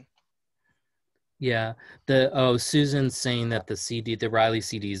through and. Yeah, Susan's saying that the Riley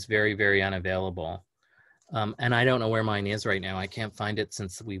CD is very, very unavailable. And I don't know where mine is right now. I can't find it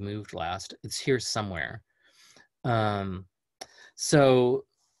since we moved last. It's here somewhere. You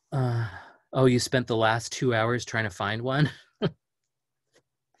spent the last 2 hours trying to find one?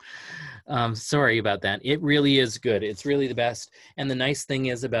 Sorry about that. It really is good. It's really the best. And the nice thing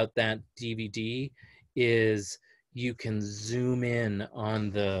is about that DVD is you can zoom in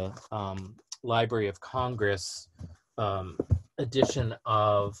on the Library of Congress edition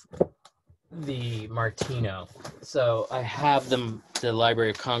of the Martino. So I have the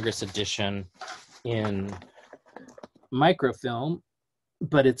Library of Congress edition in microfilm,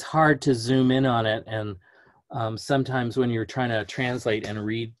 but it's hard to zoom in on it. And sometimes when you're trying to translate and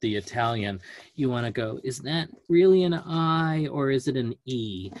read the Italian, you want to go, is that really an I or is it an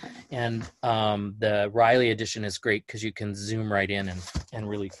E? And the Riley edition is great because you can zoom right in and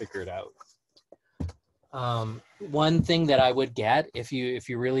really figure it out. One thing that I would get if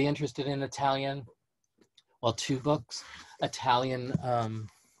you're really interested in Italian, well, 2 books, Italian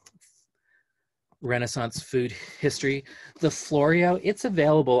Renaissance food history. The Florio, it's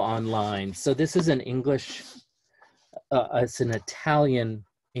available online. So this is an English, it's an Italian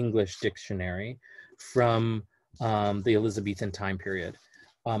English dictionary from the Elizabethan time period.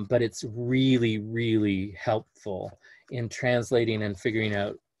 But it's really, really helpful in translating and figuring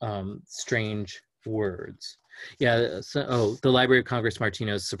out strange words. Yeah, so the Library of Congress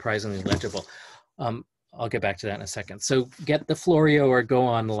Martino is surprisingly legible. I'll get back to that in a second. So get the Florio or go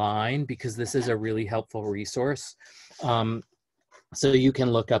online because this is a really helpful resource. So you can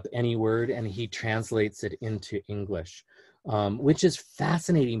look up any word and he translates it into English, which is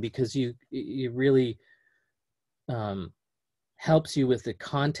fascinating because you really helps you with the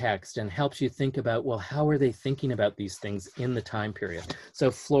context and helps you think about, well, how are they thinking about these things in the time period?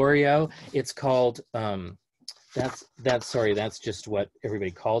 So Florio, it's called, that's just what everybody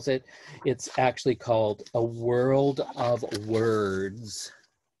calls it. It's actually called A World of Words.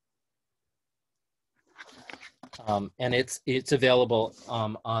 And it's available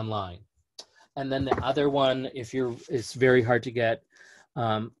online. And then the other one, it's very hard to get.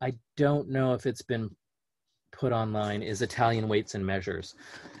 I don't know if it's been put online, is Italian Weights and Measures.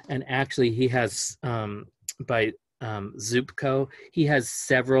 And actually he has by Zupko. He has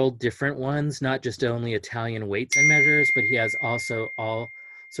several different ones, not just only Italian weights and measures, but he has also all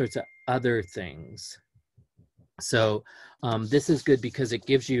sorts of other things. So this is good because it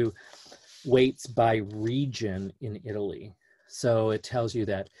gives you weights by region in Italy. So it tells you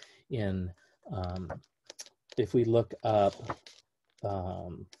that in, if we look up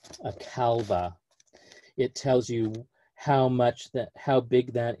a calva, it tells you how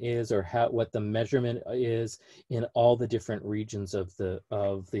big that is, or what the measurement is in all the different regions of the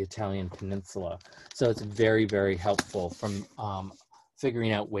Italian peninsula. So it's very, very helpful from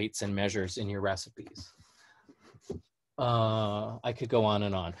figuring out weights and measures in your recipes. I could go on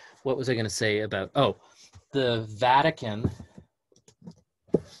and on. What was I going to say about, the Vatican.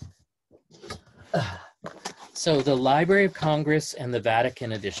 So the Library of Congress and the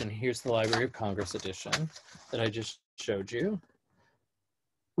Vatican edition, here's the Library of Congress edition that I just showed you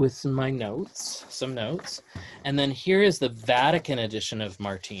with some notes. And then here is the Vatican edition of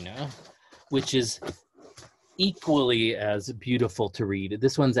Martina, which is equally as beautiful to read.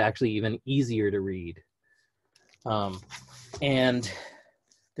 This one's actually even easier to read. And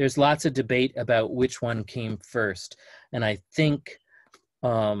there's lots of debate about which one came first. And I think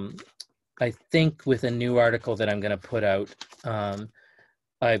with a new article that I'm going to put out,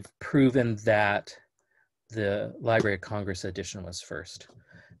 I've proven that the Library of Congress edition was first,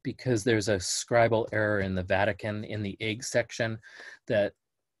 because there's a scribal error in the Vatican in the egg section that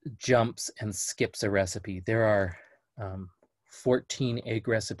jumps and skips a recipe. There are 14 egg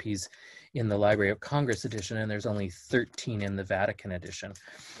recipes in the Library of Congress edition, and there's only 13 in the Vatican edition.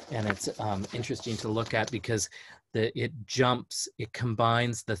 And it's interesting to look at because it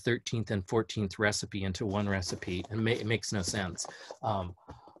combines the 13th and 14th recipe into one recipe, and it makes no sense.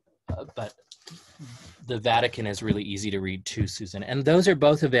 But the Vatican is really easy to read too, Susan. And those are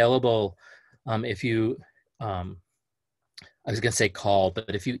both available if you, I was going to say call,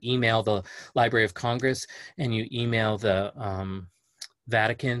 but if you email the Library of Congress and you email the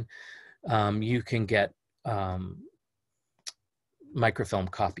Vatican, you can get microfilm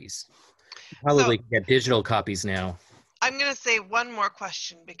copies. Probably get digital copies now. I'm going to say one more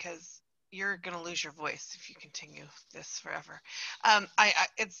question because you're going to lose your voice if you continue this forever.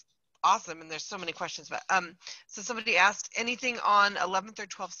 It's awesome, and there's so many questions. But so somebody asked, anything on 11th or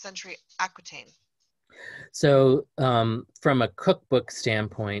 12th century Aquitaine? So from a cookbook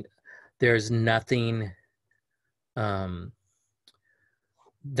standpoint, there's nothing that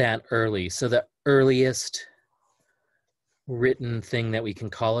early. So the earliest written thing that we can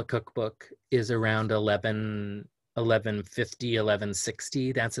call a cookbook is around 1150,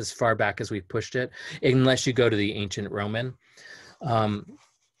 1160. That's as far back as we've pushed it, unless you go to the ancient Roman.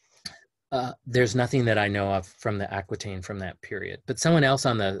 There's nothing that I know of from the Aquitaine from that period, but someone else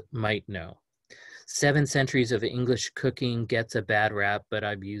might know. 7 centuries of English cooking gets a bad rap, but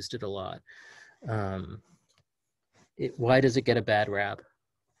I've used it a lot. Why does it get a bad rap?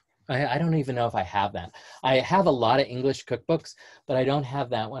 I don't even know if I have that. I have a lot of English cookbooks, but I don't have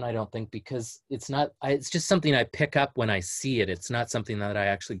that one, I don't think, because it's just something I pick up when I see it. It's not something that I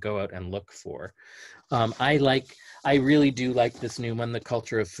actually go out and look for. I really do like this new one, The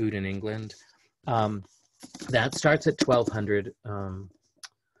Culture of Food in England. That starts at 1200.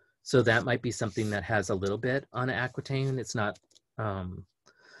 So that might be something that has a little bit on Aquitaine. It's not,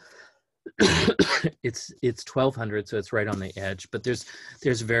 it's 1200, so it's right on the edge, but there's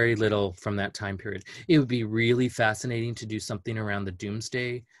very little from that time period. It would be really fascinating to do something around the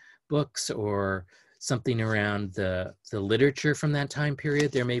Doomsday books or something around the literature from that time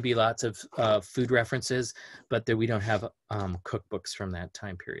period. There may be lots of food references, but we don't have cookbooks from that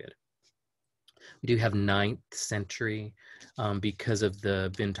time period. We do have 9th century because of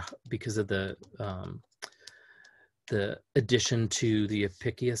the addition to the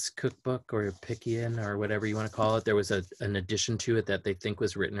Apicius cookbook, or Apician, or whatever you want to call it. There was an addition to it that they think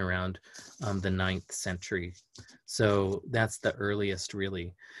was written around the 9th century. So that's the earliest,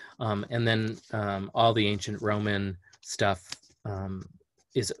 really. And then all the ancient Roman stuff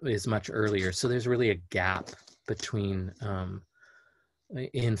is much earlier. So there's really a gap between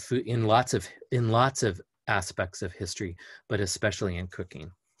in food, in lots of aspects of history, but especially in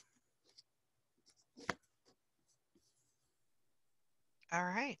cooking. All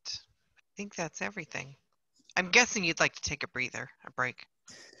right. I think that's everything. I'm guessing you'd like to take a break.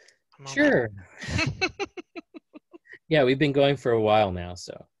 Sure. Yeah, we've been going for a while now,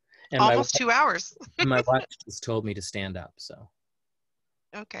 so. And almost 2 hours. My watch just told me to stand up, so.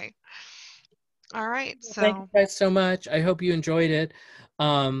 Okay. All right. So thank you guys so much. I hope you enjoyed it.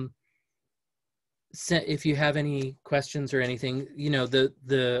 If you have any questions or anything,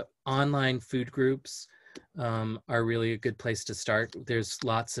 the online food groups are really a good place to start. There's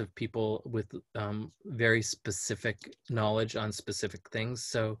lots of people with very specific knowledge on specific things,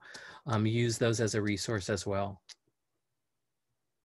 so use those as a resource as well.